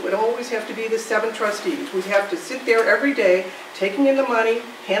desk. It would always have to be the 7 trustees. We'd have to sit there every day, taking in the money,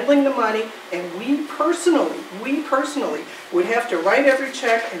 handling the money, and we personally would have to write every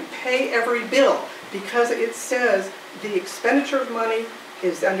check and pay every bill because it says the expenditure of money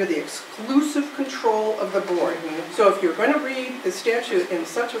is under the exclusive control of the board. So if you're going to read the statute in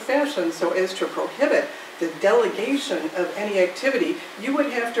such a fashion so as to prohibit the delegation of any activity, you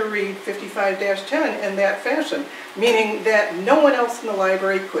would have to read 55-10 in that fashion, meaning that no one else in the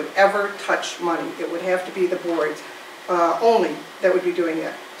library could ever touch money. It would have to be the boards only that would be doing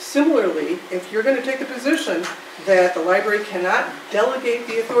that. Similarly, if you're going to take the position that the library cannot delegate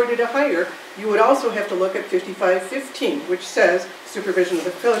the authority to hire, you would also have to look at 55-15, which says supervision of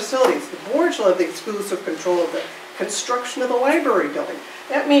the facilities. The board shall have the exclusive control of the construction of the library building.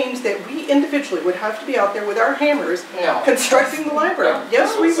 That means that we individually would have to be out there with our hammers constructing the library. No.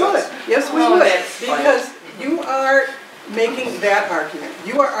 Yes, we would. Yes, we Oh, would. that's Because you are making that argument.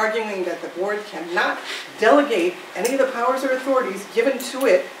 You are arguing that the board cannot delegate any of the powers or authorities given to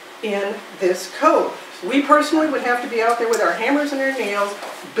it in this code. We personally would have to be out there with our hammers and our nails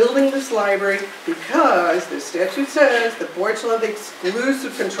building this library because the statute says the board shall have the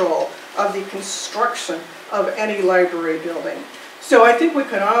exclusive control of the construction of any library building. So I think we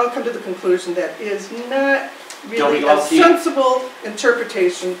can all come to the conclusion that is not really a sensible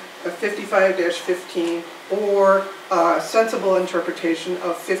interpretation of 55-15 or a sensible interpretation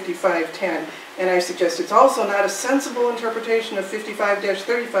of 55-10. And I suggest it's also not a sensible interpretation of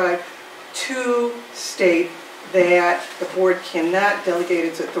 55-35 to state that the board cannot delegate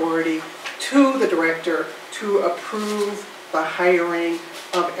its authority to the director to approve the hiring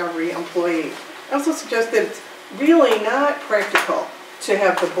of every employee. I also suggest that it's really not practical to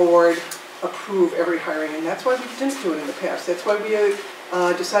have the board approve every hiring, and that's why we didn't do it in the past. That's why we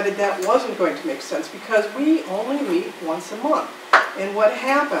decided that wasn't going to make sense, because we only meet once a month. And what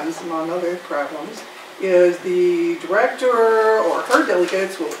happens, among other problems, is the director or her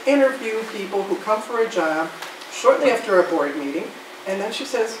delegates will interview people who come for a job shortly after a board meeting, and then she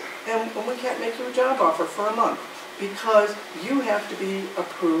says, and we can't make you a job offer for a month because you have to be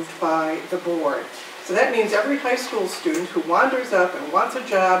approved by the board. So that means every high school student who wanders up and wants a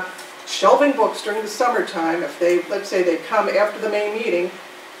job, shelving books during the summertime, if they, let's say they come after the May meeting,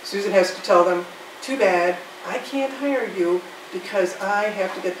 Susan has to tell them, too bad, I can't hire you because I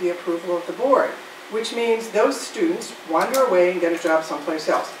have to get the approval of the board. Which means those students wander away and get a job someplace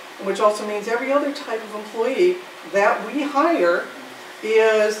else. Which also means every other type of employee that we hire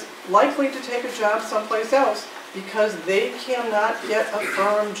is likely to take a job someplace else because they cannot get a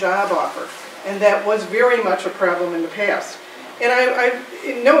firm job offer. And that was very much a problem in the past. And I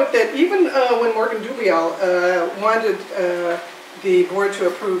note that even when Morgan Dubiel wanted the board to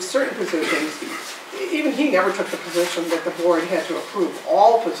approve certain positions, even he never took the position that the board had to approve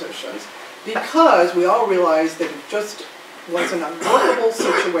all positions, because we all realized that it just was an unworkable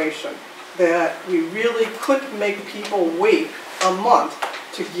situation, that we really couldn't make people wait a month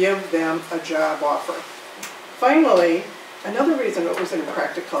to give them a job offer. Finally, another reason it was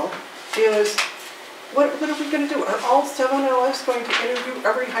impractical is, what are we going to do? Are all 7 of us going to interview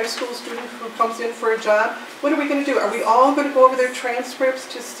every high school student who comes in for a job? What are we going to do? Are we all going to go over their transcripts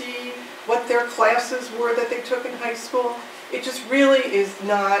to see what their classes were that they took in high school? It just really is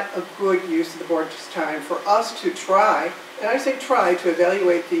not a good use of the board's time for us to try, and I say try, to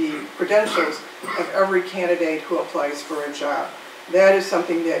evaluate the credentials of every candidate who applies for a job. That is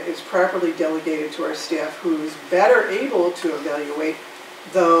something that is properly delegated to our staff, who's better able to evaluate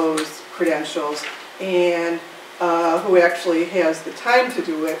those credentials and who actually has the time to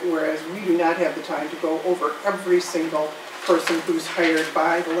do it, whereas we do not have the time to go over every single person who's hired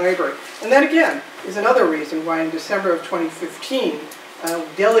by the library. And that, again, is another reason why in December of 2015, we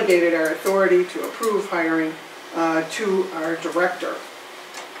delegated our authority to approve hiring to our director.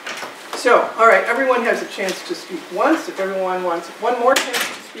 So, all right, everyone has a chance to speak once. If everyone wants one more chance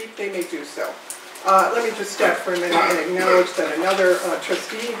to speak, they may do so. Let me just stop for a minute and acknowledge that another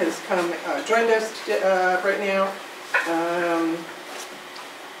trustee has joined us right now.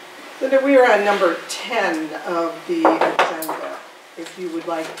 We are on number 10 of the agenda, if you would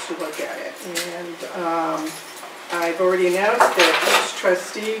like to look at it. And I've already announced that each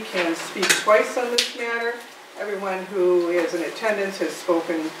trustee can speak twice on this matter. Everyone who is in attendance has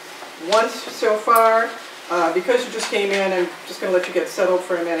spoken once so far. Because you just came in, I'm just going to let you get settled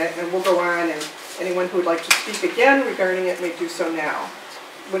for a minute, and we'll go on, and anyone who would like to speak again regarding it may do so now.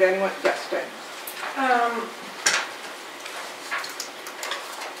 Would anyone? Yes, Dave.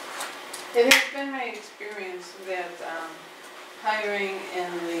 It has been my experience that hiring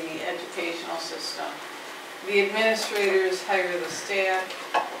in the educational system, the administrators hire the staff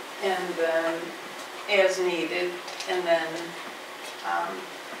and then as needed, and then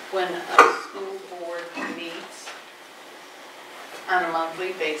when a school board meets on a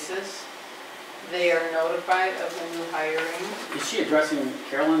monthly basis, they are notified of the new hiring. Is she addressing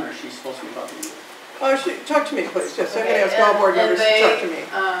Carolyn, or is she supposed to be talking to you? Oh, talk to me, please. Yes, I'm going to ask all board members to talk to me.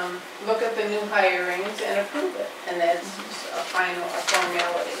 And they look at the new hirings and approve it, and that's a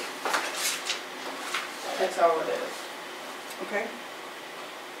formality. That's all it is. Okay.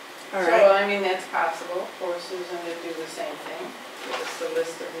 All So, right. I mean, that's possible for Susan to do the same thing. Give us the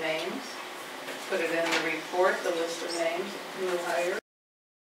list of names, put it in the report, the list of names, new hires,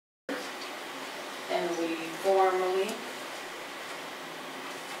 and we formally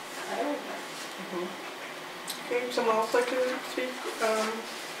hire them. Okay, someone else like to speak?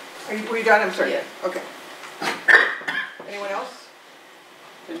 Were you done? I'm sorry. Yeah. Okay. Anyone else?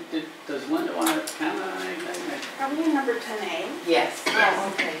 Does Linda want to comment on anything? Are we in number 10A? Yes.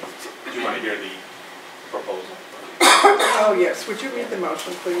 Yes. Okay. Did you want to hear the proposal? Oh, yes. Would you read the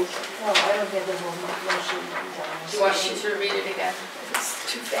motion, please? No, I don't have the whole motion. Do you want me to read it again?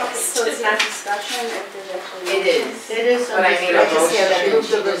 It's too Okay, fast. so it's not discussion if there's actually. It is. It is. But I made a I just motion, had to and move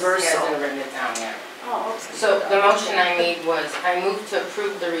she the just reversal. hasn't written it down yet. Oh, okay. So the motion I made was, I move to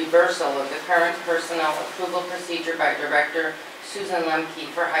approve the reversal of the current personnel approval procedure by Director Susan Lemke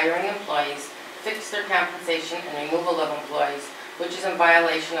for hiring employees, fix their compensation, and removal of employees, which is in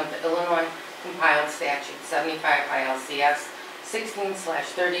violation of the Illinois compiled statute 75 ILCS 16/30-55.35.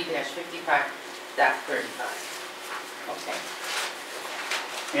 Okay.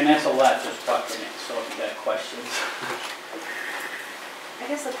 And that's a lot just talk to me, so if you got questions. I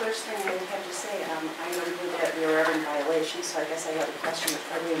guess the first thing I would have to say, I know that we were in violation, so I guess I have a question,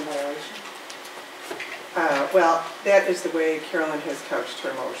 are we in violation? Well, that is the way Carolyn has couched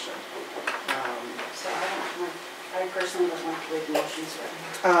her motion. So I personally don't want to read motions right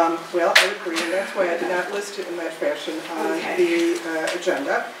now. Well, I agree, and that's why I did not list it in that fashion on the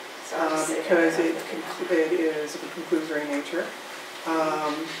agenda, So I'll just say that. because it is of a conclusory nature.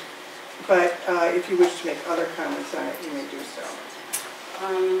 But if you wish to make other comments on it, you may do so.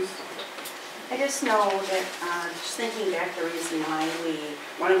 I just know that, just thinking back,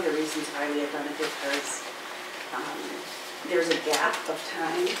 one of the reasons why we have done it because there's a gap of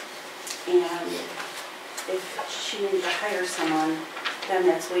time, and if she needed to hire someone, then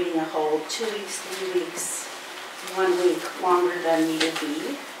that's waiting a whole 2 weeks, 3 weeks, 1 week longer than needed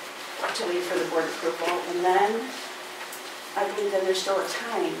be to wait for the board approval. And then, I believe that there's still a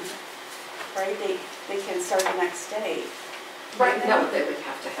time, right? They can start the next day. Right, no, they would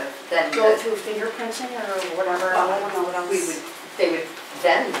have to have then. Go through fingerprinting or whatever, I don't know what else. They would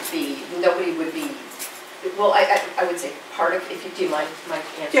then be, nobody would be, well, I would say part of, if you do mind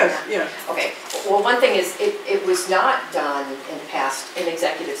answering that? Yes, yeah. Okay, well, one thing is, it was not done in the past in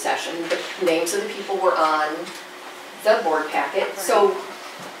executive session. The names of the people were on the board packet, so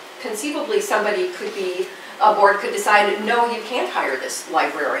conceivably somebody could be, a board could decide, no, you can't hire this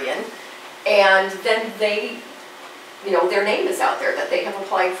librarian, and then they, you know, their name is out there, that they have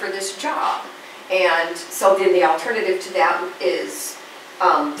applied for this job. And so then the alternative to that is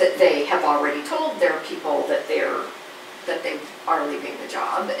that they have already told their people that they are leaving the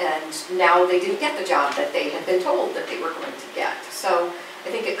job, and now they didn't get the job that they had been told that they were going to get. So I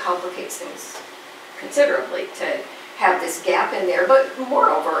think it complicates things considerably to have this gap in there. But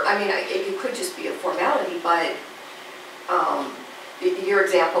moreover, I mean, it could just be a formality, but your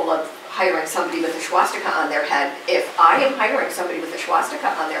example of hiring somebody with a swastika on their head, if I am hiring somebody with a swastika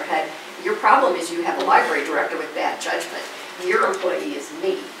on their head, your problem is you have a library director with bad judgment. Your employee is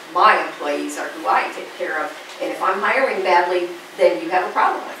me. My employees are who I take care of. And if I'm hiring badly, then you have a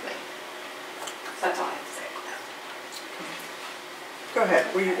problem with me. So that's all I have to say about that. Go ahead.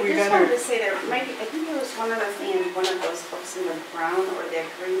 I just wanted to say that I think there was one other thing in one of those books in the brown or the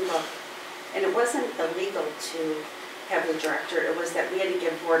green book, and it wasn't illegal to have the director, it was that we had to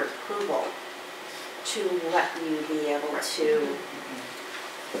give board approval to let you be able to.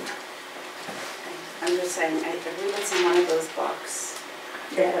 I'm just saying, I believe it's in one of those books,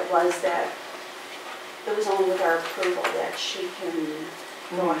 that it was only with our approval that she can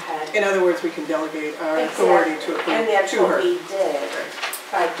go ahead. In other words, we can delegate our authority to approve to her. And that's what we did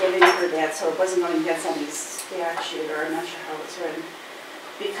by giving her that, so it wasn't going against any statute, or I'm not sure how it's written,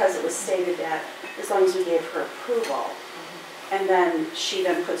 because it was stated that as long as we gave her approval, and then she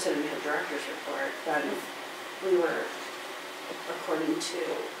then puts it in her director's report, then we were, according to,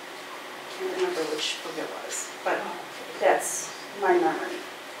 I can't remember which book it was, but that's my memory.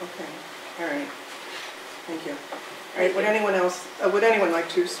 Okay, all right. Thank you. All right, would anyone like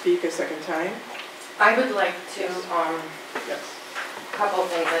to speak a second time? I would like to, Yes. a couple of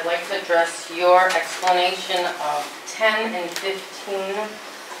things. I'd like to address your explanation of 10 and 15.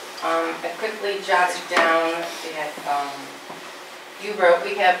 I quickly jotted down that you wrote,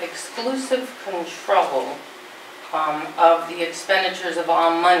 we have exclusive control of the expenditures of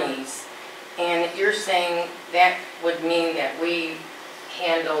all monies. And you're saying that would mean that we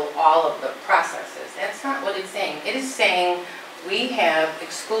handle all of the processes. That's not what it's saying. It is saying we have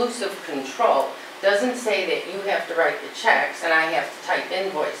exclusive control. Doesn't say that you have to write the checks and I have to type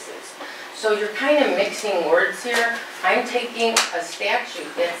invoices. So you're kind of mixing words here. I'm taking a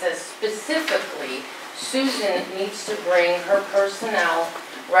statute that says specifically Susan needs to bring her personnel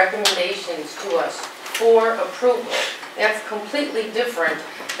recommendations to us for approval. That's completely different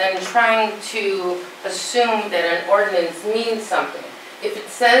than trying to assume that an ordinance means something. If it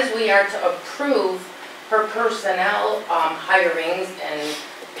says we are to approve her personnel hirings and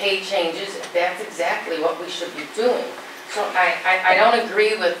pay changes, that's exactly what we should be doing. So I don't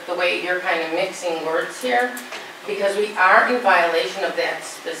agree with the way you're kind of mixing words here, because we are in violation of that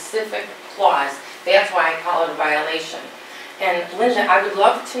specific clause. That's why I call it a violation. And Linda, I would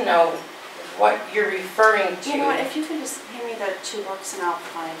love to know what you're referring to. You know what, if you can just hand me the two books and I'll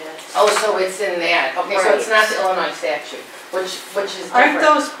find it. Oh, so it's in that. Okay, so it's not the Illinois statute, which is different. Aren't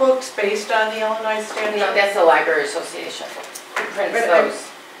those books based on the Illinois statute? No, that's the Library Association. Who prints those?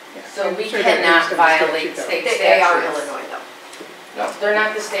 So I'm we sure they're cannot based on the violate statute, state statutes. They are Illinois though. No, they're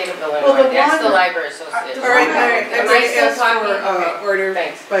not the state of Illinois. Well, the That's the one- Library Association. All right, Am I'm I going to still ask talking? for Okay. order,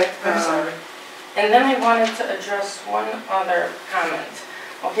 Thanks. but, I'm sorry. And then I wanted to address one other comment.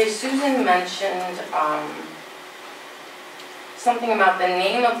 Okay, Susan mentioned something about the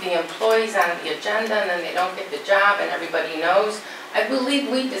name of the employees on the agenda and then they don't get the job and everybody knows. I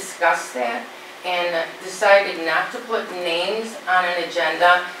believe we discussed that and decided not to put names on an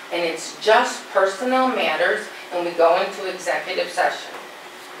agenda, and it's just personnel matters and we go into executive session.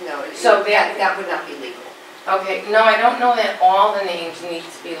 No, So that would not be legal. Okay, no, I don't know that all the names need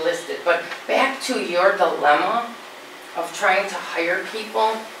to be listed, but back to your dilemma of trying to hire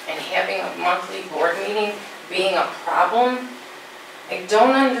people and having a monthly board meeting being a problem, I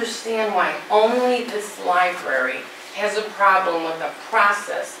don't understand why only this library has a problem with a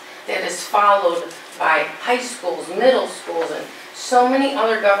process that is followed by high schools, middle schools, and so many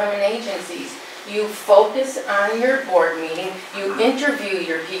other government agencies. You focus on your board meeting, you interview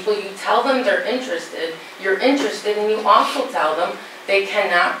your people, you tell them you're interested, and you also tell them they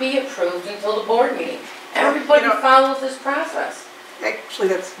cannot be approved until the board meeting. Everybody follows this process. Actually,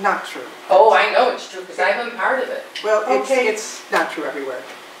 that's not true. Oh, I know it's true, because I've been part of it. Well, it's not true everywhere.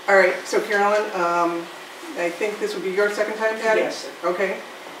 All right, so Carolyn, I think this would be your second time, Patty? Yes, sir. Okay.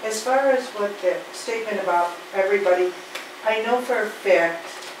 As far as what the statement about everybody, I know for a fact,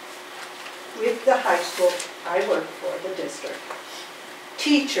 with the high school I work for, the district,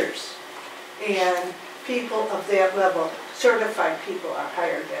 teachers and people of that level, certified people are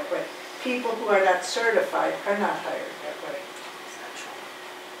hired that way. People who are not certified are not hired that way.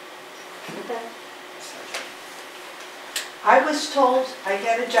 Okay. I was told I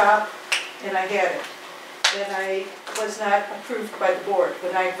had a job, and I had it. And I was not approved by the board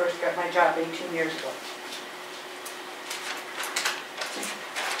when I first got my job 18 years ago.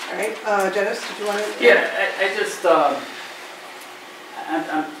 All right, Dennis, did you want to? Yeah, I just,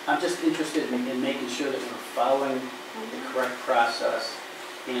 I'm just interested in making sure that we're following the correct process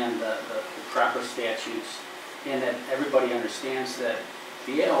and the proper statutes, and that everybody understands that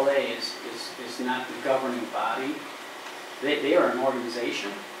the ALA is not the governing body. They are an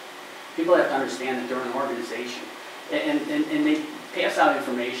organization. People have to understand that they're an organization. And they pass out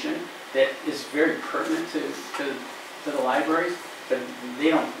information that is very pertinent to the libraries, but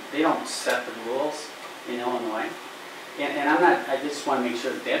they don't set the rules in Illinois. And I just want to make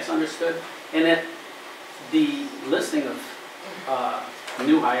sure that that's understood. And that the listing of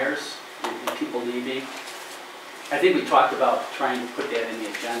new hires and people leaving, I think we talked about trying to put that in the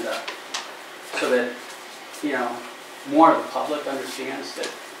agenda so that, more of the public understands that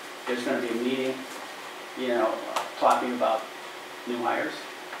there's going to be a meeting, talking about new hires.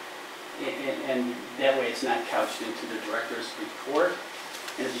 And that way it's not couched into the director's report,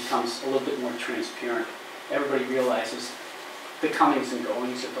 and it becomes a little bit more transparent. Everybody realizes the comings and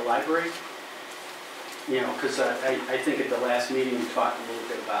goings at the library. Because I think at the last meeting we talked a little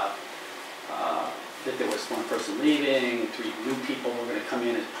bit about that there was one person leaving, 3 new people were going to come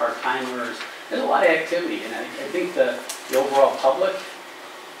in as part-timers. There's a lot of activity, and I think the overall public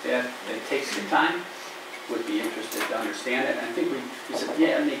that takes the time would be interested to understand it. And I think we said,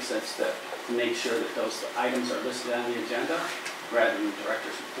 yeah, it makes sense to make sure that those items are listed on the agenda rather than the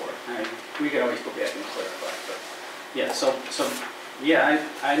director's report. We could always go back and clarify, but yeah. So yeah,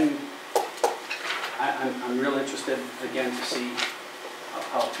 I'm real interested again to see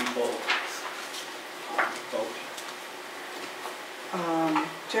how people vote.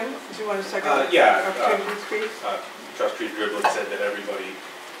 Jim, do you want a second Yeah. opportunity to speak? Trustee Driblin said that everybody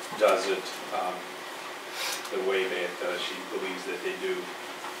does it the way that she believes that they do.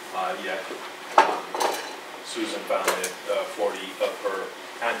 Yet Susan found that 40 of her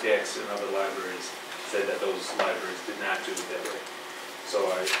contacts in other libraries said that those libraries did not do it that way.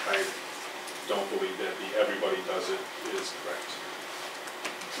 So I don't believe that the everybody does it is correct.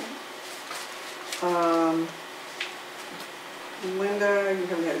 Linda, you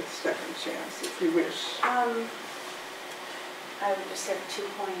haven't had a second chance, if you wish. I would just have 2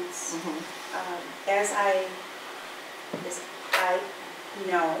 points. As I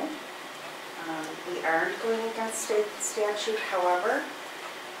know, we aren't going against state statute. However,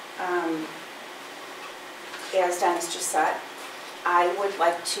 as Dennis just said, I would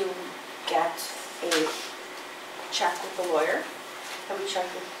like to get a check with the lawyer. Have we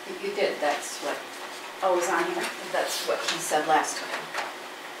checked with? You did, that's what, Oh, it was on here? that's what he said last time.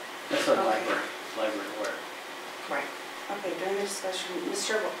 That's what library work. Right. Okay, during the discussion, did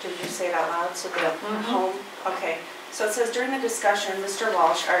you say it out loud so that home? Okay, so it says during the discussion, Mr.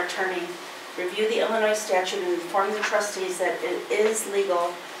 Walsh, our attorney, reviewed the Illinois statute and informed the trustees that it is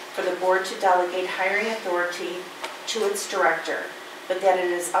legal for the board to delegate hiring authority to its director, but that it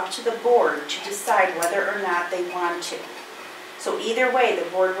is up to the board to decide whether or not they want to. So either way, the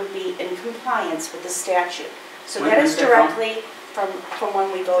board would be in compliance with the statute. So that is directly from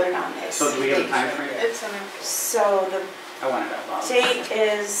when we voted on this. So do we have a time frame? It's an, So the I wanted that long. date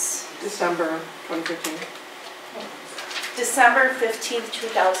is December 2015. December 15th,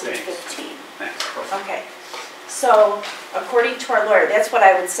 2015. Thanks, perfect. Okay, so according to our lawyer, that's what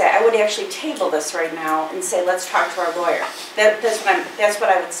I would say. I would actually table this right now and say, let's talk to our lawyer. That's what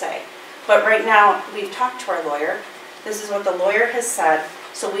I would say. But right now, we've talked to our lawyer. This is what the lawyer has said.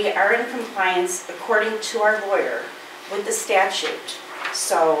 So we are in compliance, according to our lawyer, with the statute.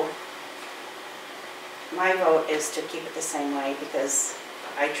 So my vote is to keep it the same way because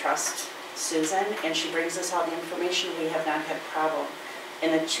I trust Susan and she brings us all the information. We have not had a problem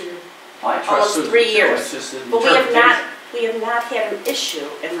in the Well, I trust almost Susan 3 too. years. It's just an But interpretation. we have not had an issue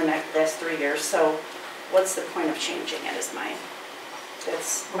in the last 3 years, so what's the point of changing it is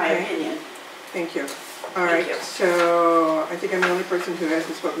that's my Okay. opinion. Thank you. All Thank right, you. so I think I'm the only person who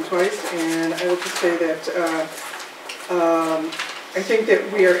hasn't spoken twice, and I will just say that I think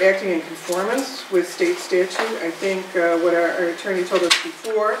that we are acting in conformance with state statute. I think what our attorney told us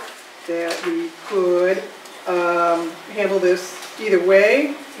before, that we could handle this either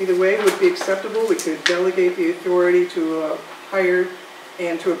way would be acceptable. We could delegate the authority to hire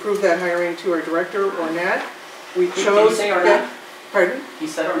and to approve that hiring to our director or not. We Did he chose. say or not? Pardon? He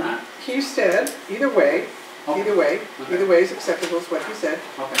said or not? He said, either way Okay. either way is acceptable is what he said.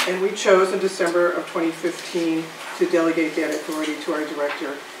 Okay. And we chose in December of 2015 to delegate that authority to our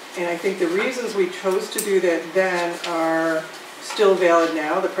director. And I think the reasons we chose to do that then are still valid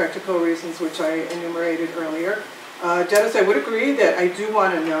now, the practical reasons which I enumerated earlier. Dennis, I would agree that I do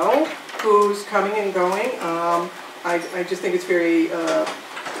want to know who's coming and going. I just think it's very,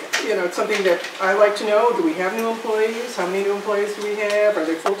 it's something that I like to know. Do we have new employees? How many new employees do we have? Are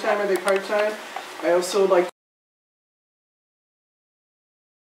they full-time? Are they part-time? I also like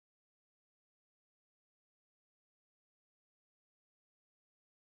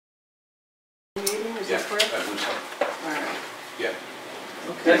meeting, is that correct? I believe so. All right. Yeah.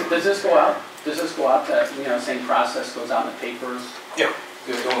 Okay. Does this go out? Does this go out, that, same process goes out in the papers? Yeah.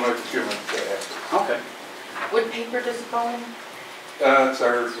 The Illinois Procurement Act. Okay. What paper does it go in? It's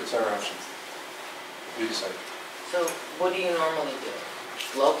our option. We decide. So what do you normally do?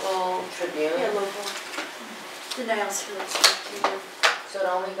 Local, Tribune? Yeah, local. The Niles Herald. So it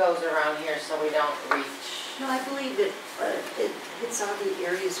only goes around here so we don't reach. No, I believe it hits all the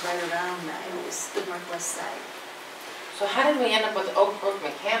areas right around Niles, the northwest side. So how did we end up with Oak Brook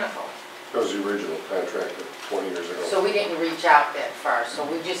Mechanical? That was the original contractor 20 years ago. So we didn't reach out that far, so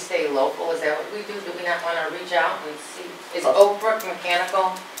we just stay local, is that what we do? Do we not want to reach out and see? Is Oak Brook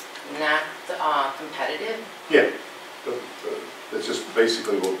Mechanical not competitive? Yeah. It's just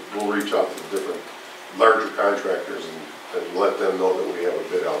basically we'll reach out to the different larger contractors and let them know that we have a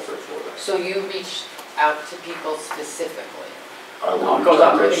bid out there for them. So you reached out to people specifically? I will No, it reach goes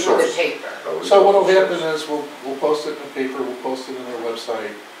out to to Through source. the paper? I will reach So out what'll to happen source. is we'll post it in the paper, we'll post it on our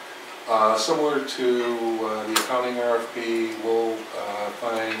website. Similar to the accounting RFP, we'll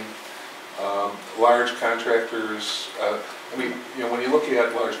find large contractors. When you look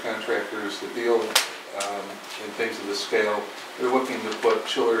at large contractors that deal in things of this scale, they're looking to put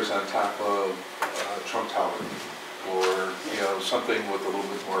chillers on top of Trump Tower, or something with a little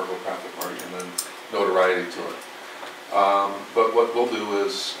bit more of a profit margin and notoriety to it. But what we'll do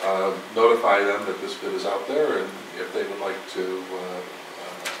is notify them that this bid is out there, and if they would like to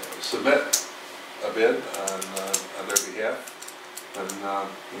submit a bid on their behalf, then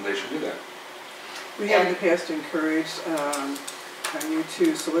they should do that. We have in the past encouraged you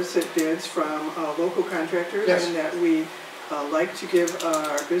to solicit bids from local contractors. Yes. And that we like to give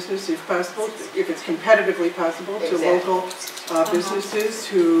our business, if possible, if it's competitively possible, to Exactly. local businesses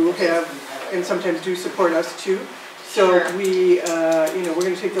who have, and sometimes do support us too. So Sure. we're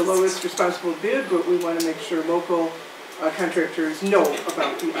going to take the lowest responsible bid, but we want to make sure local contractors know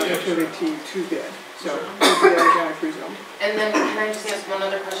about the opportunity to bid. So we'll do that again, I presume. And then can I just ask one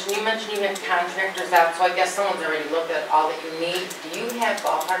other question? You mentioned you had contractors out, so I guess someone's already looked at all that you need. Do you have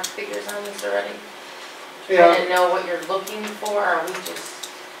ballpark figures on this already? Yeah. Trying to know what you're looking for, or are we just?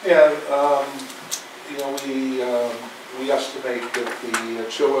 Yeah, we estimate that the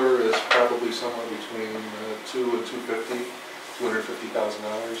chiller is probably somewhere between $2 and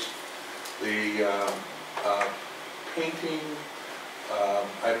 $250,000. The painting,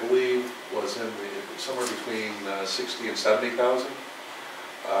 I believe, was somewhere between 60 and 70,000.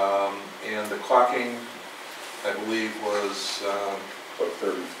 And the caulking, I believe, was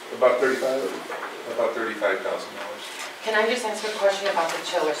about $35,000. Can I just ask a question about the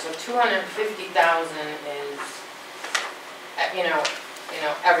chiller? So 250,000 is, you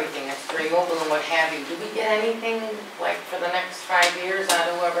know, everything, it's the removal and what have you. Do we get anything like for the next 5 years out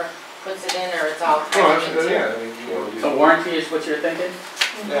of whoever puts it in, or it's all No, time actually, yeah, I mean, you know. So warranty is what you're thinking?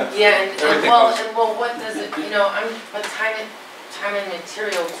 Yeah. Yeah, and Everything well, comes- what does it, you know, but time and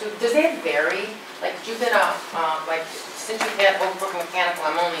material too, does that vary? Like, you get like, since you've had Oak Brook Mechanical,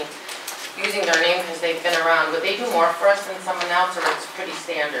 I'm only using their name because they've been around, would they do more for us than someone else, or it's pretty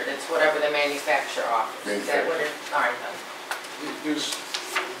standard, it's whatever the manufacturer offers? Is that what it, all right then. You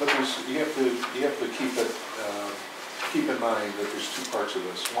have to keep it, keep in mind that there's two parts of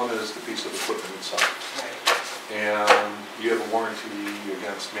this. One is the piece of equipment itself. Right. And you have a warranty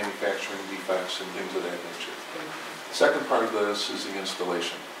against manufacturing defects and things of that nature. The second part of this is the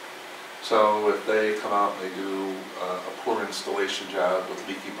installation. So if they come out and they do a poor installation job with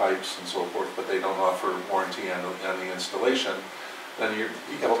leaky pipes and so forth, but they don't offer warranty on the installation, then you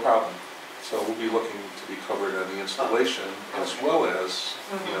have a problem. So we'll be looking to be covered on the installation as well as,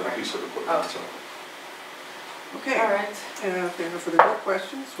 you know, the piece of equipment itself. Okay. All right. And if there are no further board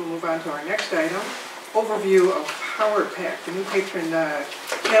questions, we'll move on to our next item. Overview of Power Pack, the new patron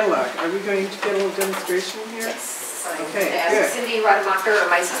catalog. Are we going to get a little demonstration here? Yes. Okay, I good. asked Cindy Rademacher,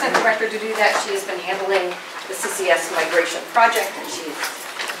 my assistant director, to do that. She has been handling the CCS migration project, and she's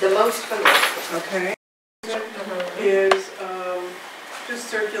the most familiar. Okay. Is just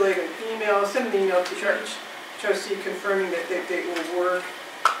circulate an email, send an email to each trustee confirming that that date will work,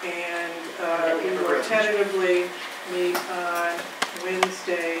 and we will tentatively meet on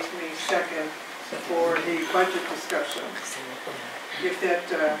Wednesday, May 2nd, for the budget discussion. If that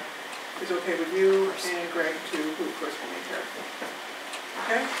is okay with you and Greg too, who of course will meet there.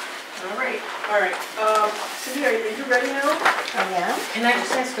 Okay? All right. All right. Cindy, are you ready now? I am. Can I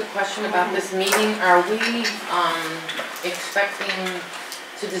just ask a question about this meeting? Are we expecting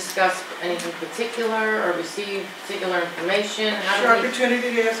to discuss anything particular or receive particular information? How Your do we? opportunity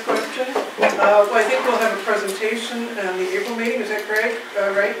to ask questions. Well, I think we'll have a presentation on the April meeting, is that correct?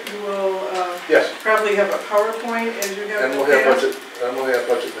 Right? You will Yes, probably have a PowerPoint as you have and in we'll the have past.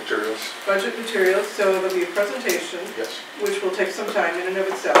 budget materials. Budget materials, so there'll be a presentation, Yes, which will take some time in and of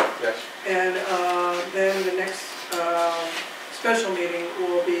itself. yes. And then the next special meeting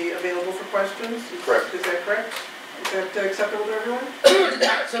will be available for questions? Correct. Is that correct? Is that acceptable to everyone?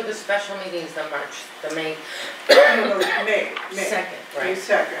 So the special meeting is the May No, May. 2nd, May right?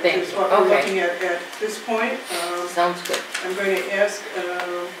 2nd Thank is you. what we're Okay. looking at this point. Sounds good. I'm going to ask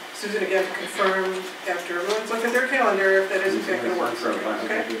Susan again to confirm after everyone's looked at their calendar if that is in fact going to work for me,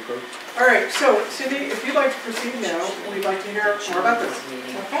 okay? All right, so Cindy, if you'd like to proceed now, we'd like to hear more about this.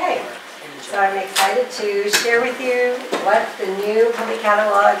 Okay. So I'm excited to share with you what the new public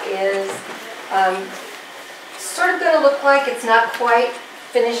catalog is sort of going to look like. It's not quite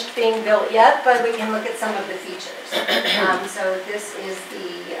finished being built yet, but we can look at some of the features. So this is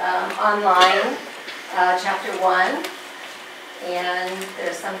the online chapter 1, and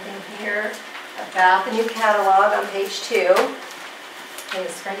there's something here about the new catalog on page 2 in the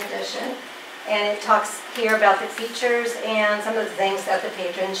spring edition. And it talks here about the features and some of the things that the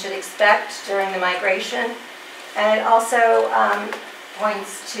patrons should expect during the migration. And it also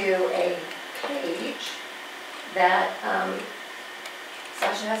points to a page that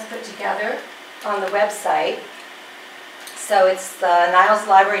Sasha has put together on the website. So it's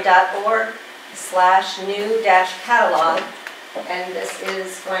nileslibrary.org/new-catalog. And this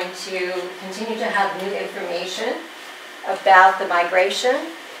is going to continue to have new information about the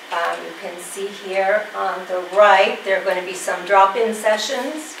migration. You can see here on the right, there are going to be some drop-in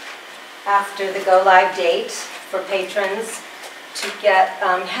sessions after the go-live date for patrons to get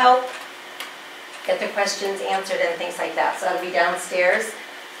help, get their questions answered and things like that. So that'll be downstairs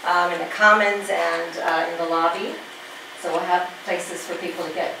in the commons and in the lobby. So we'll have places for people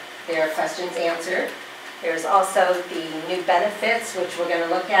to get their questions answered. There's also the new benefits, which we're going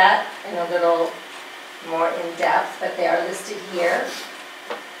to look at in a little more in depth, but they are listed here.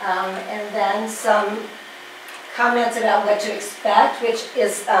 And then some comments about what to expect, which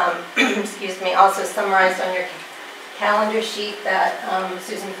is, excuse me, also summarized on your calendar sheet that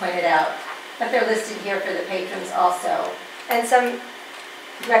Susan pointed out. But they're listed here for the patrons also. And some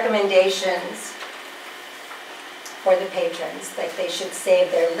recommendations for the patrons, like they should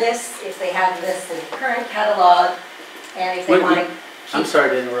save their lists if they have lists in the current catalog, and if they want to I'm sorry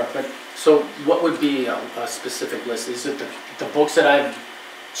to interrupt, but so what would be a specific list? Is it the books that I've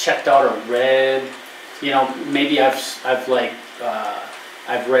checked out or read? You know, maybe I've read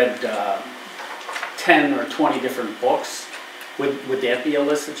 10 or 20 different books. Would that be a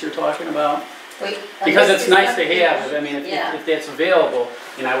list that you're talking about? Because it's nice to have it. I mean, if that's available,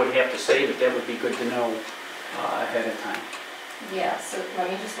 and I would have to save it, that would be good to know ahead of time. Yeah, so let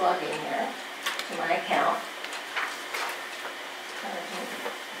me just log in here to my account.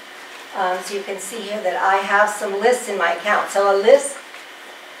 So you can see here that I have some lists in my account. So a list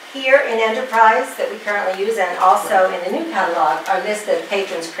here in Enterprise that we currently use and also in the new catalog are lists that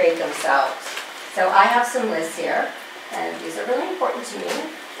patrons create themselves. So I have some lists here, and these are really important to me,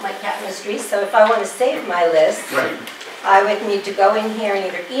 my cat mysteries. So if I want to save my list, Right. I would need to go in here and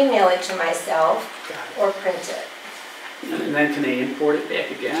either email it to myself or print it. And then can they import it back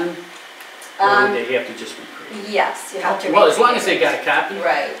again? Or would they have to just recreate? Yes, you have to. Well, as long as recreate they it. got a copy.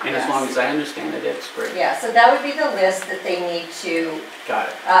 Right. And as yes. long as I understand it, it's great. Yeah, so that would be the list that they need to Got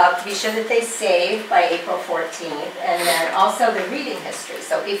it. be sure that they save by April 14th, and then also the reading history.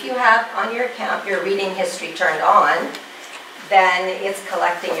 So if you have on your account your reading history turned on, then it's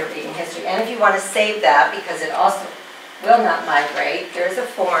collecting your reading history. And if you want to save that, because it also will not migrate, there's a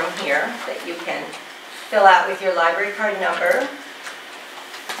form here that you can fill out with your library card number,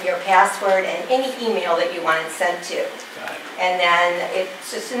 your password, and any email that you want it sent to. Got it. And then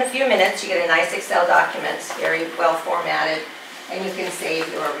it's just in a few minutes, you get a nice Excel document, it's very well formatted, and you can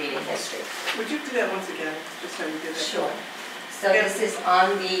save your reading history. Would you do that once again, just how you did that? Sure. So this is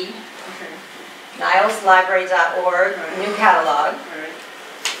on the Okay, nileslibrary.org new catalog. all right.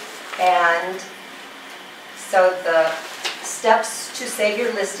 And so the steps to save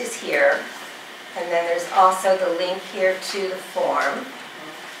your list is here. And then there's also the link here to the form.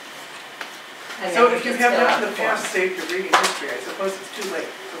 And So then if you just have fill not out in the form. past saved your reading history, I suppose it's too late.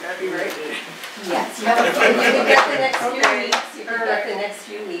 Would that be right? Yes, you have a, you can get the next few Okay. weeks, you can get the next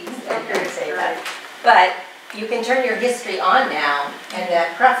few weeks, and Okay, save all right. that. But you can turn your history on now, and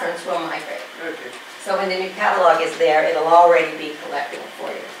that preference will migrate. Okay, So when the new catalog is there, it'll already be collecting it for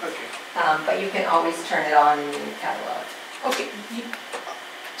you. okay. But you can always turn it on in the new catalog. Okay,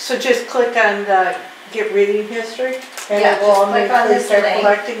 so just click on the get reading history, and Yeah, it will just click on automatically this start link.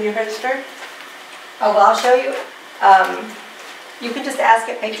 collecting your history? Oh, well, I'll show you. You can just ask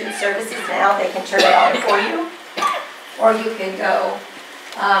at Patron Services now, they can turn it on for you. Or you can go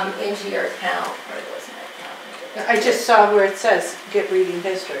into your account. Where was my account? I just saw where it says get reading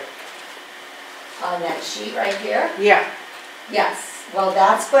history. On that sheet right here? Yeah, Yes. Well,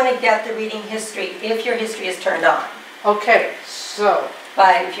 that's going to get the reading history if your history is turned on. okay, so,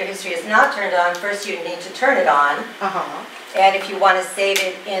 But if your history is not turned on, first you need to turn it on. uh-huh, And if you want to save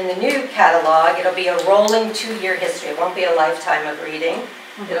it in the new catalog, it'll be a rolling 2-year history. It won't be a lifetime of reading.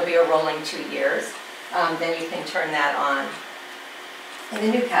 It'll be a rolling 2 years. Then you can turn that on in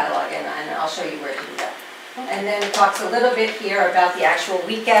the new catalog, and I'll show you where to do that. And then it talks a little bit here about the actual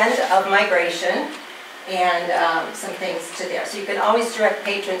weekend of migration and some things to there. So you can always direct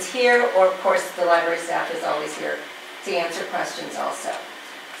patrons here, or of course the library staff is always here to answer questions also.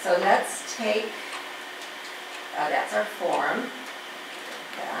 So let's take, that's our form.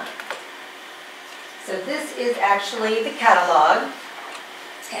 Yeah. So this is actually the catalog,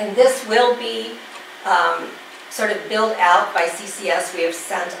 and this will be sort of built out by CCS. We have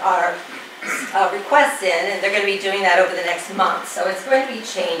sent our requests in, and they're going to be doing that over the next month. So it's going to be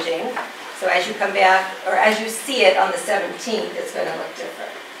changing. So as you come back, or as you see it on the 17th, it's going to look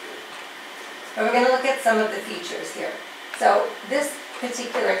different. But we're going to look at some of the features here. So this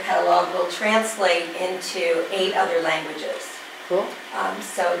particular catalog will translate into 8 other languages. cool.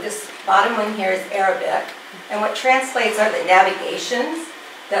 So this bottom one here is Arabic, and what translates are the navigations,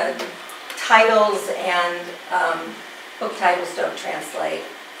 the titles and book titles don't translate,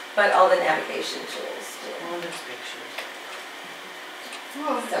 but all the navigation tools do.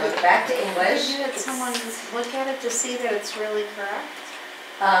 So back to English. Did someone look at it to see that it's really correct?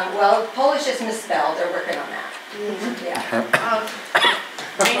 Well, Polish is misspelled, they're working on that. Yeah.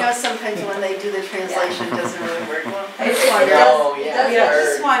 I know sometimes when they do the translation, it doesn't really work well. It Yeah,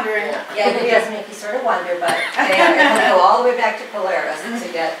 does, just wondering. yeah, it does make you sort of wonder, but they have to go all the way back to Polaris to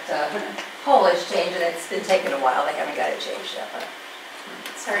get Polish changed, and it's been taking a while, they haven't got it changed yet. But,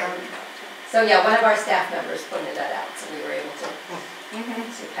 Sorry. so yeah, one of our staff members pointed that out, so we were able to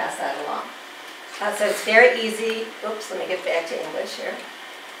pass that along. So it's very easy. Oops, let me get back to English here.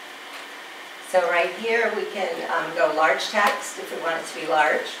 So right here, we can go large text if we want it to be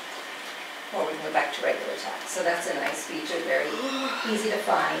large, or we can go back to regular text. So that's a nice feature, very easy to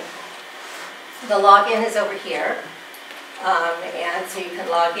find. The login is over here. And so you can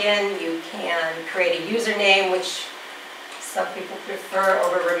log in, you can create a username, which some people prefer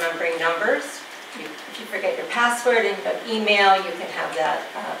over remembering numbers. If you forget your password and you have email, you can have that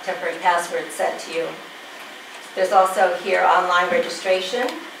temporary password sent to you. There's also here online registration.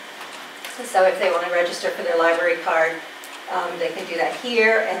 So if they want to register for their library card, they can do that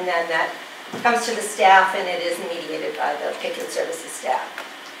here, and then that comes to the staff and it is mediated by the patron services staff.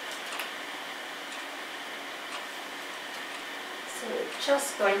 So we're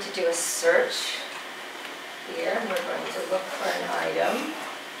just going to do a search here, and we're going to look for an item.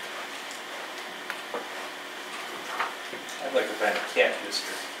 I'd like to find a cat,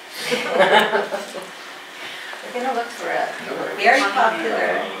 mister. We're going to look for a very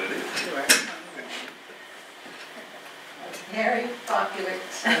popular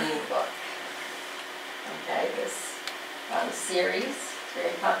teen book. Okay, this series,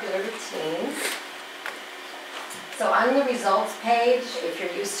 very popular with teens. So on the results page, if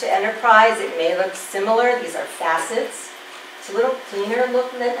you're used to Enterprise, it may look similar. These are facets. It's a little cleaner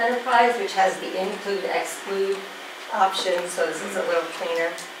look than Enterprise, which has the include, exclude option, so this is a little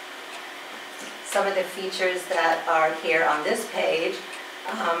cleaner. Some of the features that are here on this page,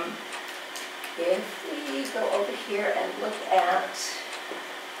 if we go over here and look at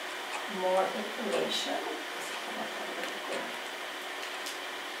more information,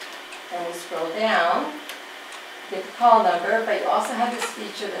 and we scroll down, get the call number, but you also have this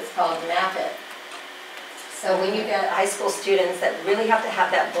feature that's called Map It. So when you get high school students that really have to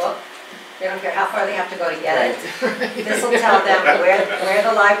have that book, they don't care how far they have to go to get it. This will tell them where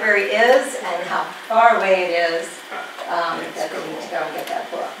the library is and how far away it is that they need to go and get that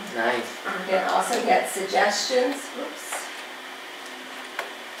book. Nice. You can also get suggestions. Oops.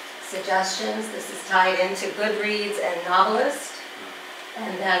 Suggestions. This is tied into Goodreads and Novelist.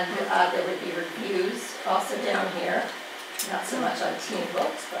 And then there would be reviews also down here. Not so much on teen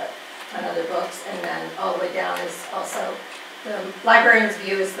books, but on other books. And then all the way down is also the librarian's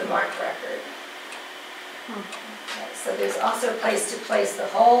view is the MARC record. Okay, so there's also a place to place the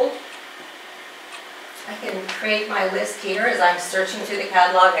hold. I can create my list here as I'm searching through the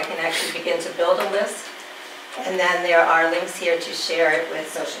catalog. I can actually begin to build a list. And then there are links here to share it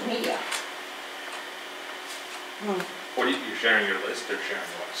with social media. What are you're sharing your list or sharing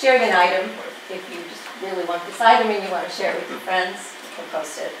what? Sharing an item. If you just really want this item and you want to share it with your friends, you can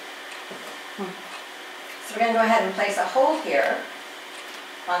post it. So we're going to go ahead and place a hold here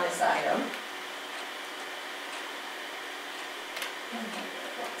on this item. And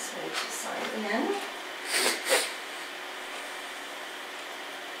let's wait to sign in.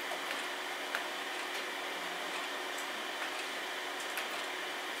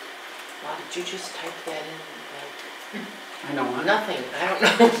 Wow, did you just type that in? I know mine. Nothing, I don't know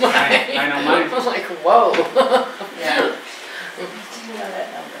mine. I know mine. I'm like, whoa. Yeah. Do you know that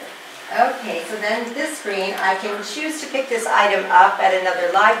number? Okay, so then this screen, I can choose to pick this item up at another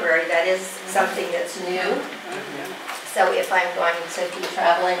library. That is something that's new. So if I'm going to be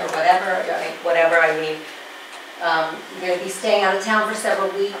traveling or whatever, I mean, I'm going to be staying out of town for several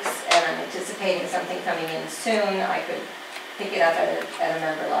weeks and I'm anticipating something coming in soon, I could pick it up at a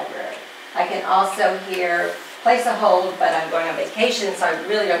member library. I can also here place a hold, but I'm going on vacation, so I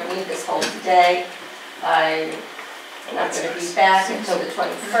really don't need this hold today. I'm not going to be back until the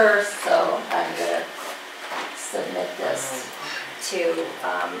 21st, so I'm going to submit this to,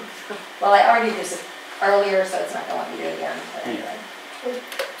 well, I already did this earlier, so it's not going to let me do it again, but anyway.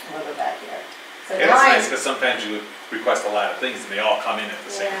 We'll go back here. So Yeah, it's nice because sometimes you request a lot of things and they all come in at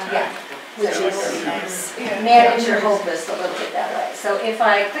the same time. Yeah, which is nice. Manage your hold list a little bit that way. So if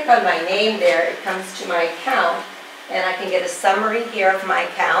I click on my name there, it comes to my account, and I can get a summary here of my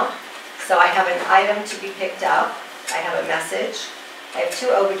account. So I have an item to be picked up. I have a message. I have 2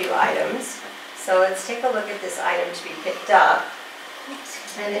 overdue items. So let's take a look at this item to be picked up.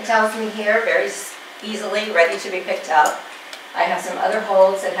 And it tells me here very easily, ready to be picked up. I have some other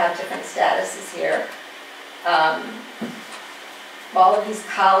holds that have different statuses here. All of these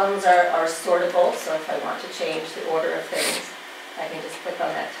columns are sortable, so if I want to change the order of things, I can just click on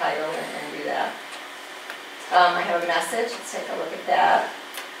that title and do that. I have a message. Let's take a look at that.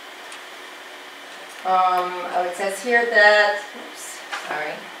 Oh, it says here that, oops,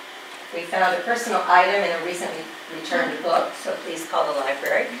 sorry, we found a personal item in a recently returned book, so please call the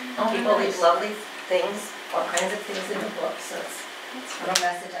library. People leave lovely things, all kinds of things in the book, so it's a little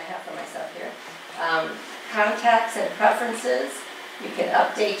message I have for myself here. Contacts and preferences. You can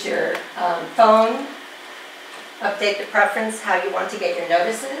update your phone, update the preference, how you want to get your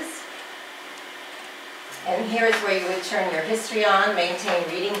notices. And here is where you would turn your history on. Maintain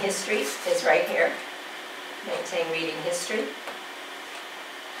reading history is right here. Maintain reading history.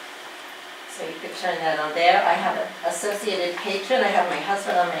 So you could turn that on there. I have an associated patron. I have my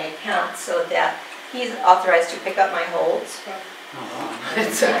husband on my account so that he's authorized to pick up my holds.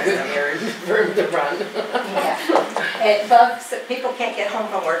 It's a good errand for him to run. Yeah. bugs, people can't get home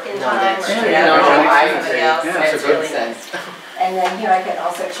from work in No, time. that's or true. whatever. No, no, I Somebody agree. else. Yeah, That it's a really good- sense. And then here I can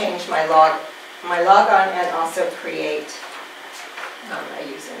also change my log on and also create a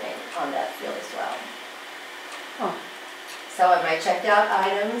username on that field as well. Oh. So in my checked out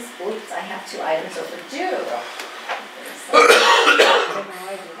items, oops, I have 2 items overdue. So,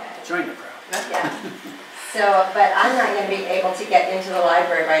 Join the crowd. yeah. So, but I'm not gonna be able to get into the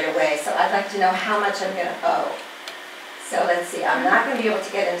library right away, so I'd like to know how much I'm gonna owe. So let's see, I'm not gonna be able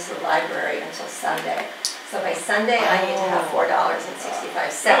to get into the library until Sunday. So by Sunday, I need to have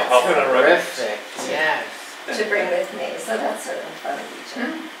 $4.65 Terrific, yes. to bring with me, so that's sort of a fun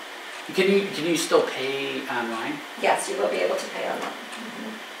feature. Can you still pay online? Yes, you will be able to pay online.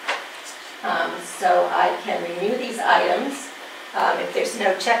 So I can renew these items. If there's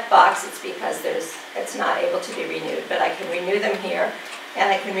no checkbox, it's because it's not able to be renewed, but I can renew them here, and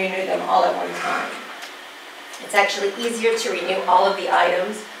I can renew them all at one time. It's actually easier to renew all of the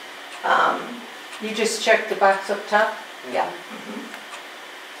items. You just check the box up top? Yeah.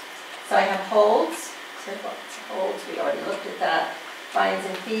 So I have holds, we already looked at that. Fines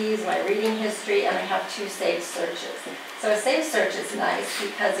and fees, my reading history, and I have 2 saved searches. So a saved search is nice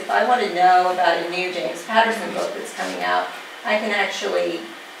because if I want to know about a new James Patterson book that's coming out, I can actually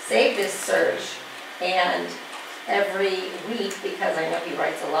save this search, and every week, because I know he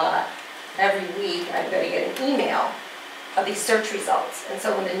writes a lot, every week I'm going to get an email of these search results. And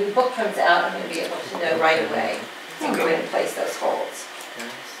so when the new book comes out, I'm going to be able to know right away and go in and place those holds.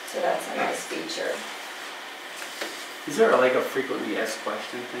 So that's a nice feature. Is there like a frequently asked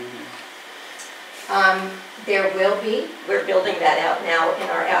question thing? There will be. We're building that out now in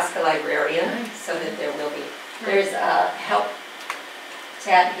our Ask a Librarian, so that there will be. There's a help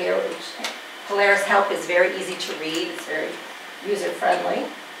tab here, which Polaris Help is very easy to read. It's very user-friendly.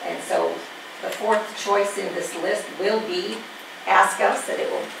 And so the 4th choice in this list will be Ask Us, that it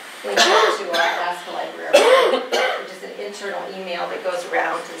will link up to our Ask a Librarian, which is an internal email that goes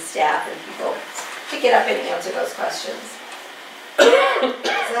around to the staff, and people pick it up and answer those questions.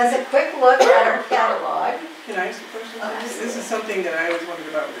 So that's a quick look at our catalog. Can I ask a question? Oh, This is something that I always wondered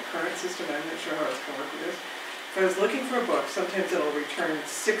about with the current system, and I'm not sure how it's going to work with this. If I was looking for a book, sometimes it'll return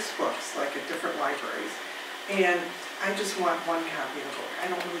 6 books, like at different libraries, and I just want one copy of the book. I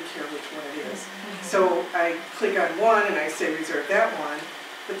don't really care which one it is. So I click on one and I say reserve that one,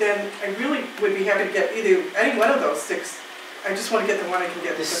 but then I really would be happy to get either any one of those 6. I just want to get the one I can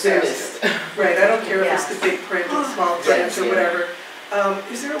get the fastest. Right, I don't care if it's the big print or small print or whatever.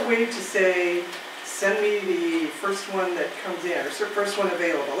 Is there a way to say, send me the first one that comes in, or first one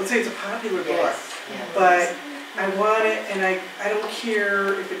available? Let's say it's a popular book, but I want it, and I don't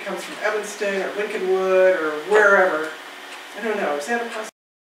care if it comes from Evanston or Lincolnwood or wherever. I don't know, is that a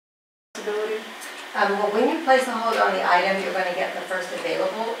possibility? Well, when you place a hold on the item, you're going to get the first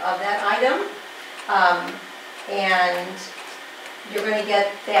available of that item. And you're going to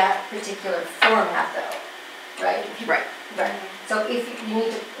get that particular format though, right? Right. Right. So if you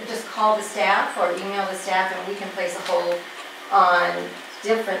need to just call the staff or email the staff, and we can place a hold on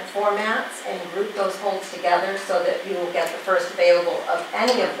different formats and group those holds together so that you will get the first available of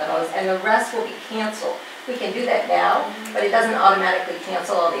any of those, and the rest will be canceled. We can do that now, but it doesn't automatically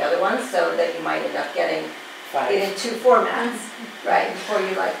cancel all the other ones, so that you might end up getting it in 2 formats, right? Before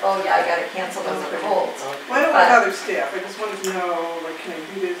you're like, oh yeah, I gotta cancel those other holds. Well, I don't want to bother staff, I just wanted to know, like, can I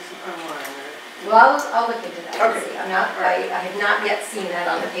do this online? Well, I'll look into that and Okay. see. I have not yet seen that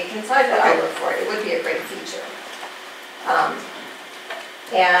on the patron side, but I'll look for it. It would be a great feature.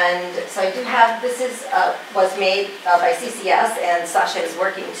 And so I do have, this was made by CCS, and Sasha is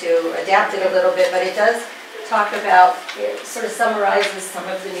working to adapt it a little bit, but it does talk about, it sort of summarizes some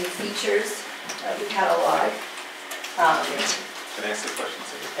of the new features of the catalog. Can I ask a question,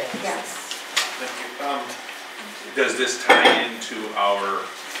 Cindy? Yes. Thank you. Does this tie into our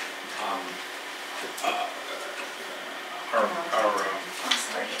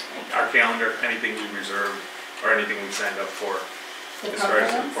our calendar, anything we reserved, or anything we signed up for, The as far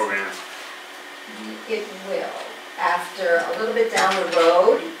as the programs? programs? It will. After a little bit down the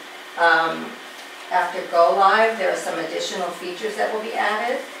road, after go live, there are some additional features that will be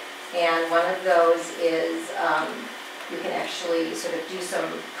added. And one of those is you can actually sort of do some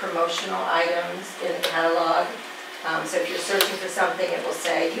promotional items in the catalog. So if you're searching for something, it will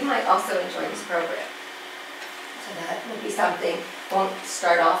say, you might also enjoy this program. So that will be something, won't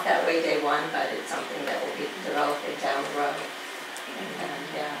start off that way day one, but it's something that will be developing down the road. And,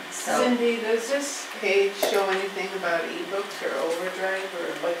 yeah, so. Cindy, does this page show anything about ebooks or Overdrive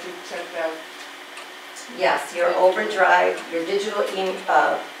or what you checked out? Yes, your Overdrive, your digital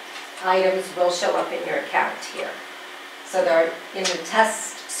items will show up in your account here. So there are, in the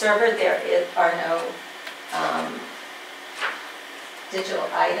test server, are no digital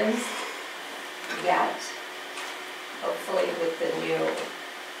items yet. Hopefully with there's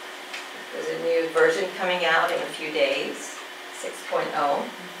a new version coming out in a few days, 6.0.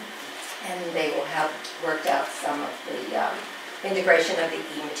 And they will have worked out some of the integration of the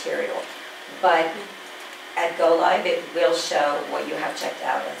e-material. But at Go Live, it will show what you have checked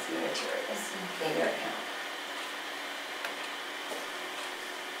out as e-materials in your account.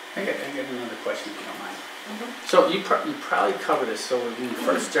 I got another question if you don't mind. So you probably covered this, so when you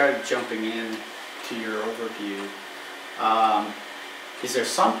first started jumping in to your overview, is there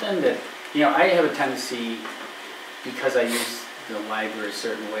something that, I have a tendency, because I use the library a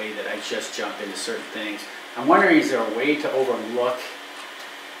certain way, that I just jump into certain things. I'm wondering, is there a way to overlook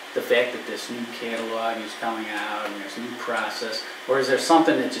the fact that this new catalog is coming out and there's a new process, or is there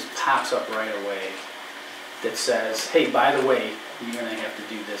something that just pops up right away that says, hey, by the way, you're going to have to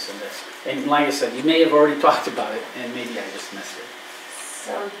do this and this? And like I said, you may have already talked about it, and maybe I just missed it.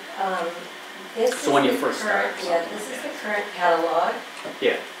 So this So when you is the first current, start, this is the current catalog.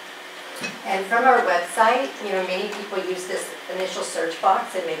 Yeah. And from our website, many people use this initial search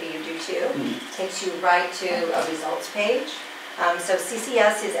box, and maybe you do too. Takes you right to a results page. So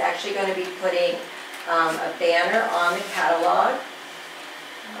CCS is actually going to be putting a banner on the catalog.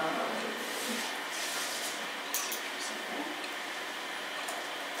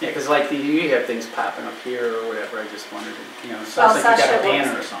 Yeah, because like you have things popping up here or whatever, I just wondered, it sounds like you got a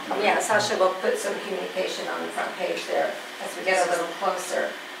banner or something. Yeah, Sasha will put some communication on the front page there as we get a little closer.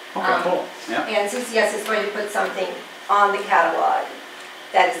 Okay, cool, yeah. And CCS is going to put something on the catalog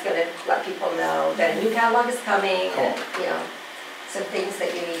that is going to let people know that a new catalog is coming, and, some things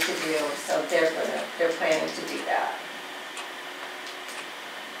that you need to do. So they're planning to do that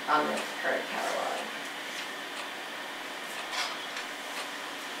on the current catalog.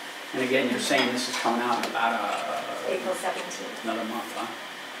 And again, you're saying this is coming out in about April 17th. another month, huh?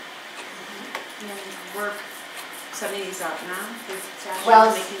 We're sending these out now?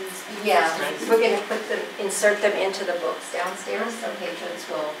 Well, yeah, we're going to insert them into the books downstairs, so patrons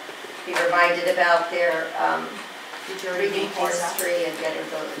will be reminded about their reading history and getting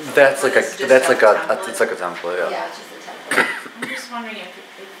those. That's like it's like a template, yeah. Yeah, it's just a template. I'm just wondering if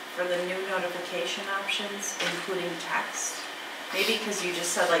for the new notification options, including text, maybe because you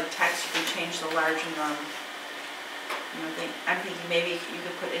just said like text, you could change the large and I'm thinking maybe you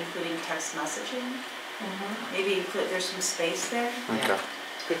could put including text messaging. Maybe there's some space there. Okay.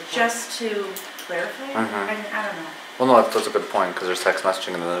 Just to clarify. I don't know. Well, no, that's a good point, because there's text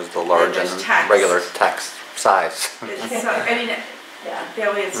messaging and then there's the large there's and text. regular text size. So, that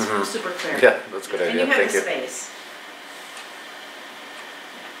way it's super clear. Yeah, that's a good And idea. you have Thank the you. space.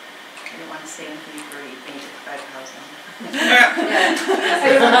 I don't want to say anything for you, maybe 5,000. I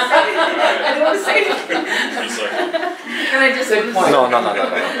don't want to say anything. Can I just? Good point. No.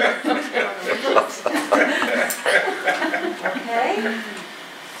 Okay.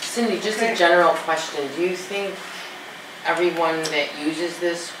 Cindy, just a general question. Do you think everyone that uses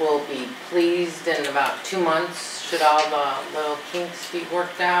this will be pleased in about 2 months? Should all the little kinks be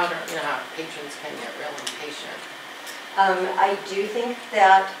worked out? Or, how patrons can get real impatient? I do think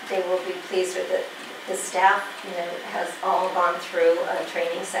that they will be pleased with it. The staff, has all gone through a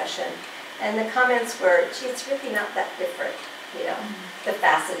training session, and the comments were, gee, it's really not that different, the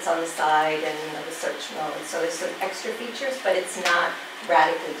facets on the side and the search mode. So there's some extra features, but it's not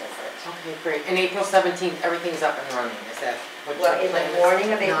radically different. Okay, great. And April 17th, everything's up and running. Is that what Well, you're in the planning?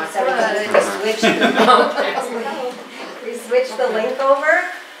 morning of April Not 17th, we switched the link over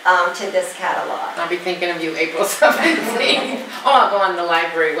to this catalog. I'll be thinking of you April 17th. I'll go on the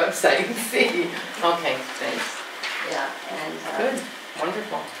library website and see. Okay, thanks. Yeah, and Good,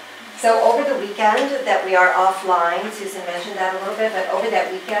 wonderful. so over the weekend that we are offline, Susan mentioned that a little bit, but over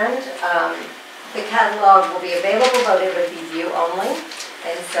that weekend, the catalog will be available, but it would be view only.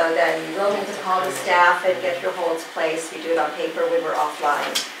 And so then you will need to call the staff and get your holds placed. We do it on paper when we're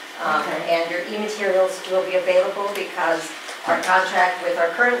offline. And your e-materials will be available because our contract with our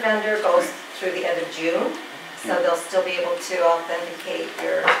current vendor goes through the end of June. So they'll still be able to authenticate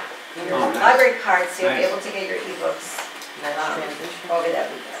your library cards, so you'll be able to get your e-books Nice transition. over that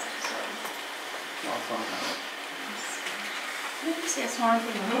weekend. Let me just ask one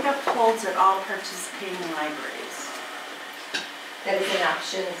thing. Pickup holds at all participating libraries. That is an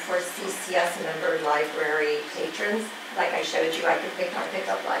option for CCS member library patrons. Like I showed you, I could pick our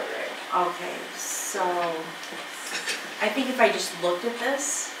pickup library. Okay, so I think if I just looked at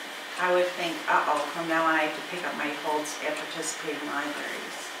this, I would think, from now on I have to pick up my holds at participating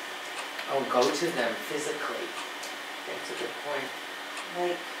libraries. Oh, go to them physically. That's a good point.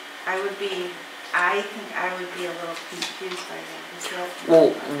 Like, I think I would be a little confused by that. Is that?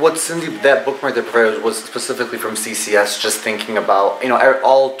 Well, what Cindy, that bookmark they provided was specifically from CCS, just thinking about,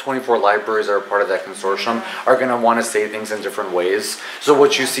 all 24 libraries that are part of that consortium are gonna wanna say things in different ways. So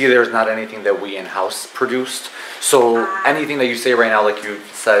what you see there is not anything that we in-house produced. So anything that you say right now, like you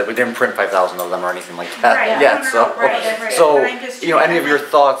said, we didn't print 5,000 of them or anything like that. Right, Yeah, no, so, right. so, But I'm just any of your trying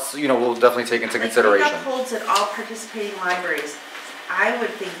to- thoughts, we'll definitely take into consideration. Like, holds at all participating libraries. I would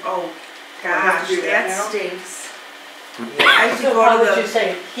think, oh, Do I have gosh, to do that that now? stinks. Mm-hmm. I have to So go how to would the. you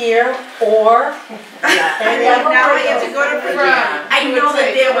say, here or? I mean, now I have to go to Yeah. I know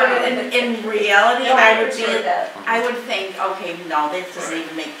that they would, in reality, No, I would be, appreciate that. I would think, okay, no, that doesn't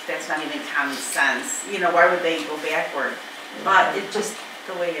even make, that's not even common sense. Why would they go backward? But it just,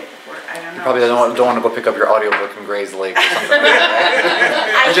 the way it worked, I don't know. You probably don't want to go pick up your audiobook in Gray's Lake or something.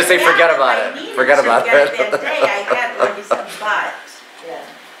 And just say, forget about it. Forget about it. That day, I had, like you said, but, Yeah.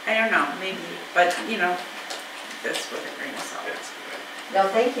 I don't know, maybe, but, that's what it brings up. No,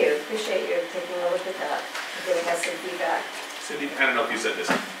 thank you. Appreciate you taking a look at that, and giving us some feedback. Cindy, I don't know if you said this,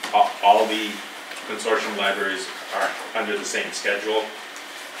 all the consortium libraries are under the same schedule,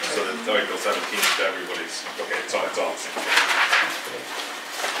 so that April 17th, everybody's, okay, it's all the same.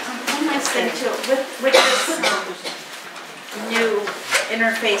 One last thing too, with this new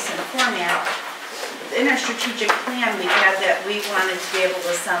interface and format, in our strategic plan, we had that we wanted to be able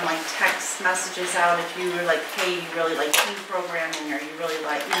to send like text messages out if you were like, hey, you really like team programming, or you really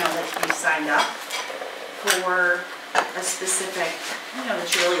like, that you signed up for a specific, that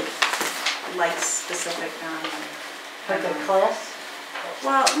you really like specific, Like a class?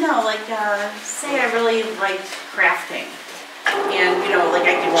 well, no, like, say I really liked crafting, and, like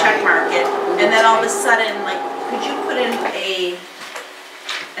I could check mark it, and then all of a sudden, like, could you put in a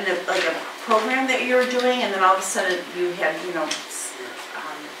program that you were doing, and then all of a sudden you had,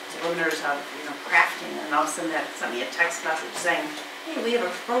 limiters of, crafting, and all of a sudden that sent me a text message saying, hey, we have a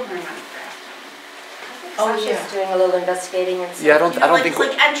program on crafting. Sasha's doing a little investigating and stuff. Yeah, I don't think.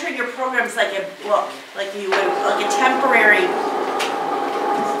 Like entering your programs like a book, like you would, like a temporary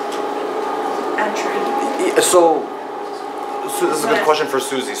entry. So this is a good question for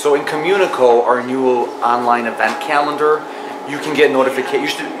Susie. So in Communico, our new online event calendar, you can get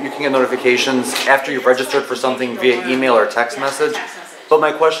notifications after you've registered for something via email or text message. But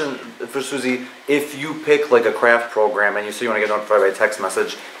my question for Susie, if you pick like a craft program and you say you want to get notified by text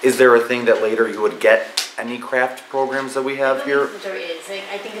message, is there a thing that later you would get any craft programs that we have here? There is,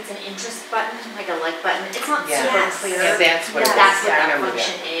 I think it's an interest button, like a like button. It's not Yeah. super Yes. clear. Yeah, that's what it is. That's what I that remember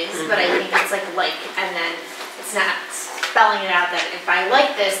function that. is, but I think it's like, and then it's not spelling it out that if I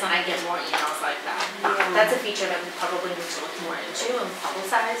like this, then I get more emails like that. That's a feature that we probably need to look more into and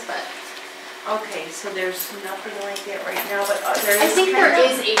publicize, but Okay, so there's nothing like that right now, but there is. I think kind there of-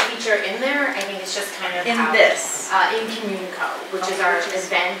 is a feature in there. I think it's just kind of In how, this. in Communico, which is our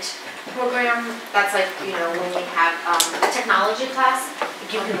event program. That's like, when we have a technology class,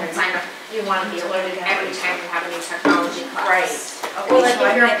 you can sign up, you want to be alerted every time we have a new technology class. Right. Okay, Or like so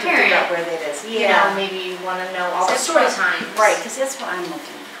if I you're a have to figure out parent, where that is. maybe you want to know all the That's story what- times. Right, because that's what I'm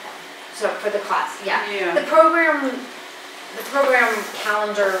looking for. So for the class, yeah. Yeah. The program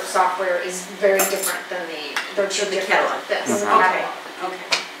calendar software is very different than they're two The different catalog. like this. Mhm. the Okay, catalog. okay.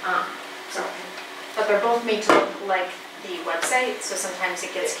 So, but they're both made to look like the website, so sometimes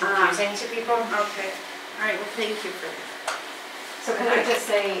it gets confusing to people. Okay, all right, well, thank you for that. So can I just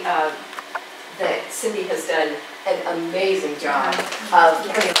say that Cindy has done an amazing job of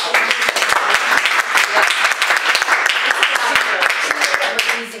putting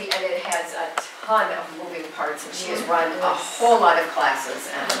easy, and it has a ton of moving parts, and she has run a whole lot of classes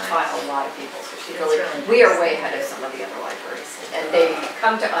and taught a lot of people, so she really, we are way ahead of some of the other libraries, and they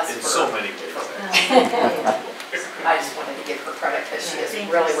come to us In for. so many ways. I just wanted to give her credit, because she has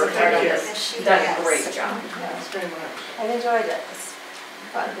Thank really you. worked hard on Thank this, you. she's done a great job. Thanks very much. I've enjoyed it. It's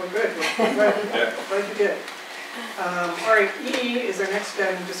fun. We're good, we're glad Yeah. glad you did. All right, E is our next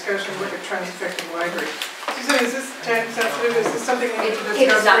item, discussion, look at trends affecting library. Susan, is this time sensitive, is this something we need to It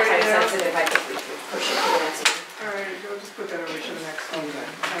is discuss not right time now? sensitive, I think we could push it to the next one. All right, we'll just put that over to the next one then.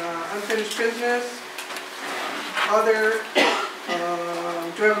 Unfinished business, other,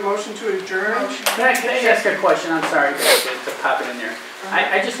 do we have a motion to adjourn? Can I ask a question? I'm sorry to pop it in there.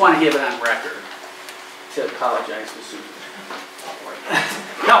 I just want to give it on record to apologize to Susan.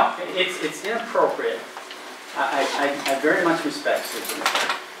 No, it's inappropriate. I very much respect Susan.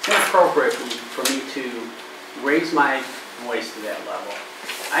 It's inappropriate for me to raise my voice to that level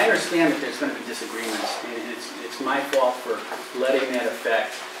I understand that there's going to be disagreements, and it's my fault for letting that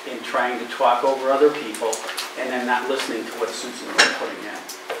affect in trying to talk over other people and then not listening to what Susan was putting in.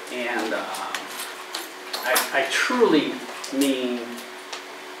 And I truly mean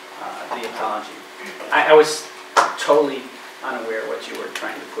the apology. I was totally unaware what you were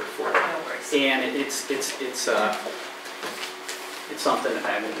trying to put forward. No worries. And it's something that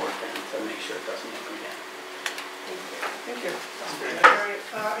I will work on to make sure it doesn't happen again. Thank you. All right,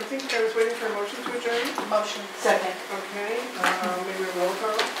 I think I was waiting for a motion to adjourn. Motion. Second. Okay, maybe a roll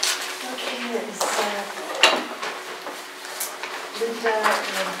call. Okay, it's Linda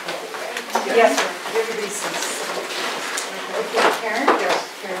and Kelly, right? Yes. Everybody says. Okay, Karen? Yes.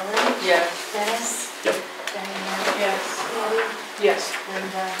 Carolyn? Yes. Dennis? Yep. Diane? Yes. Kelly? Yes.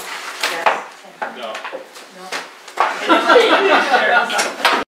 Linda? Yes. No. No?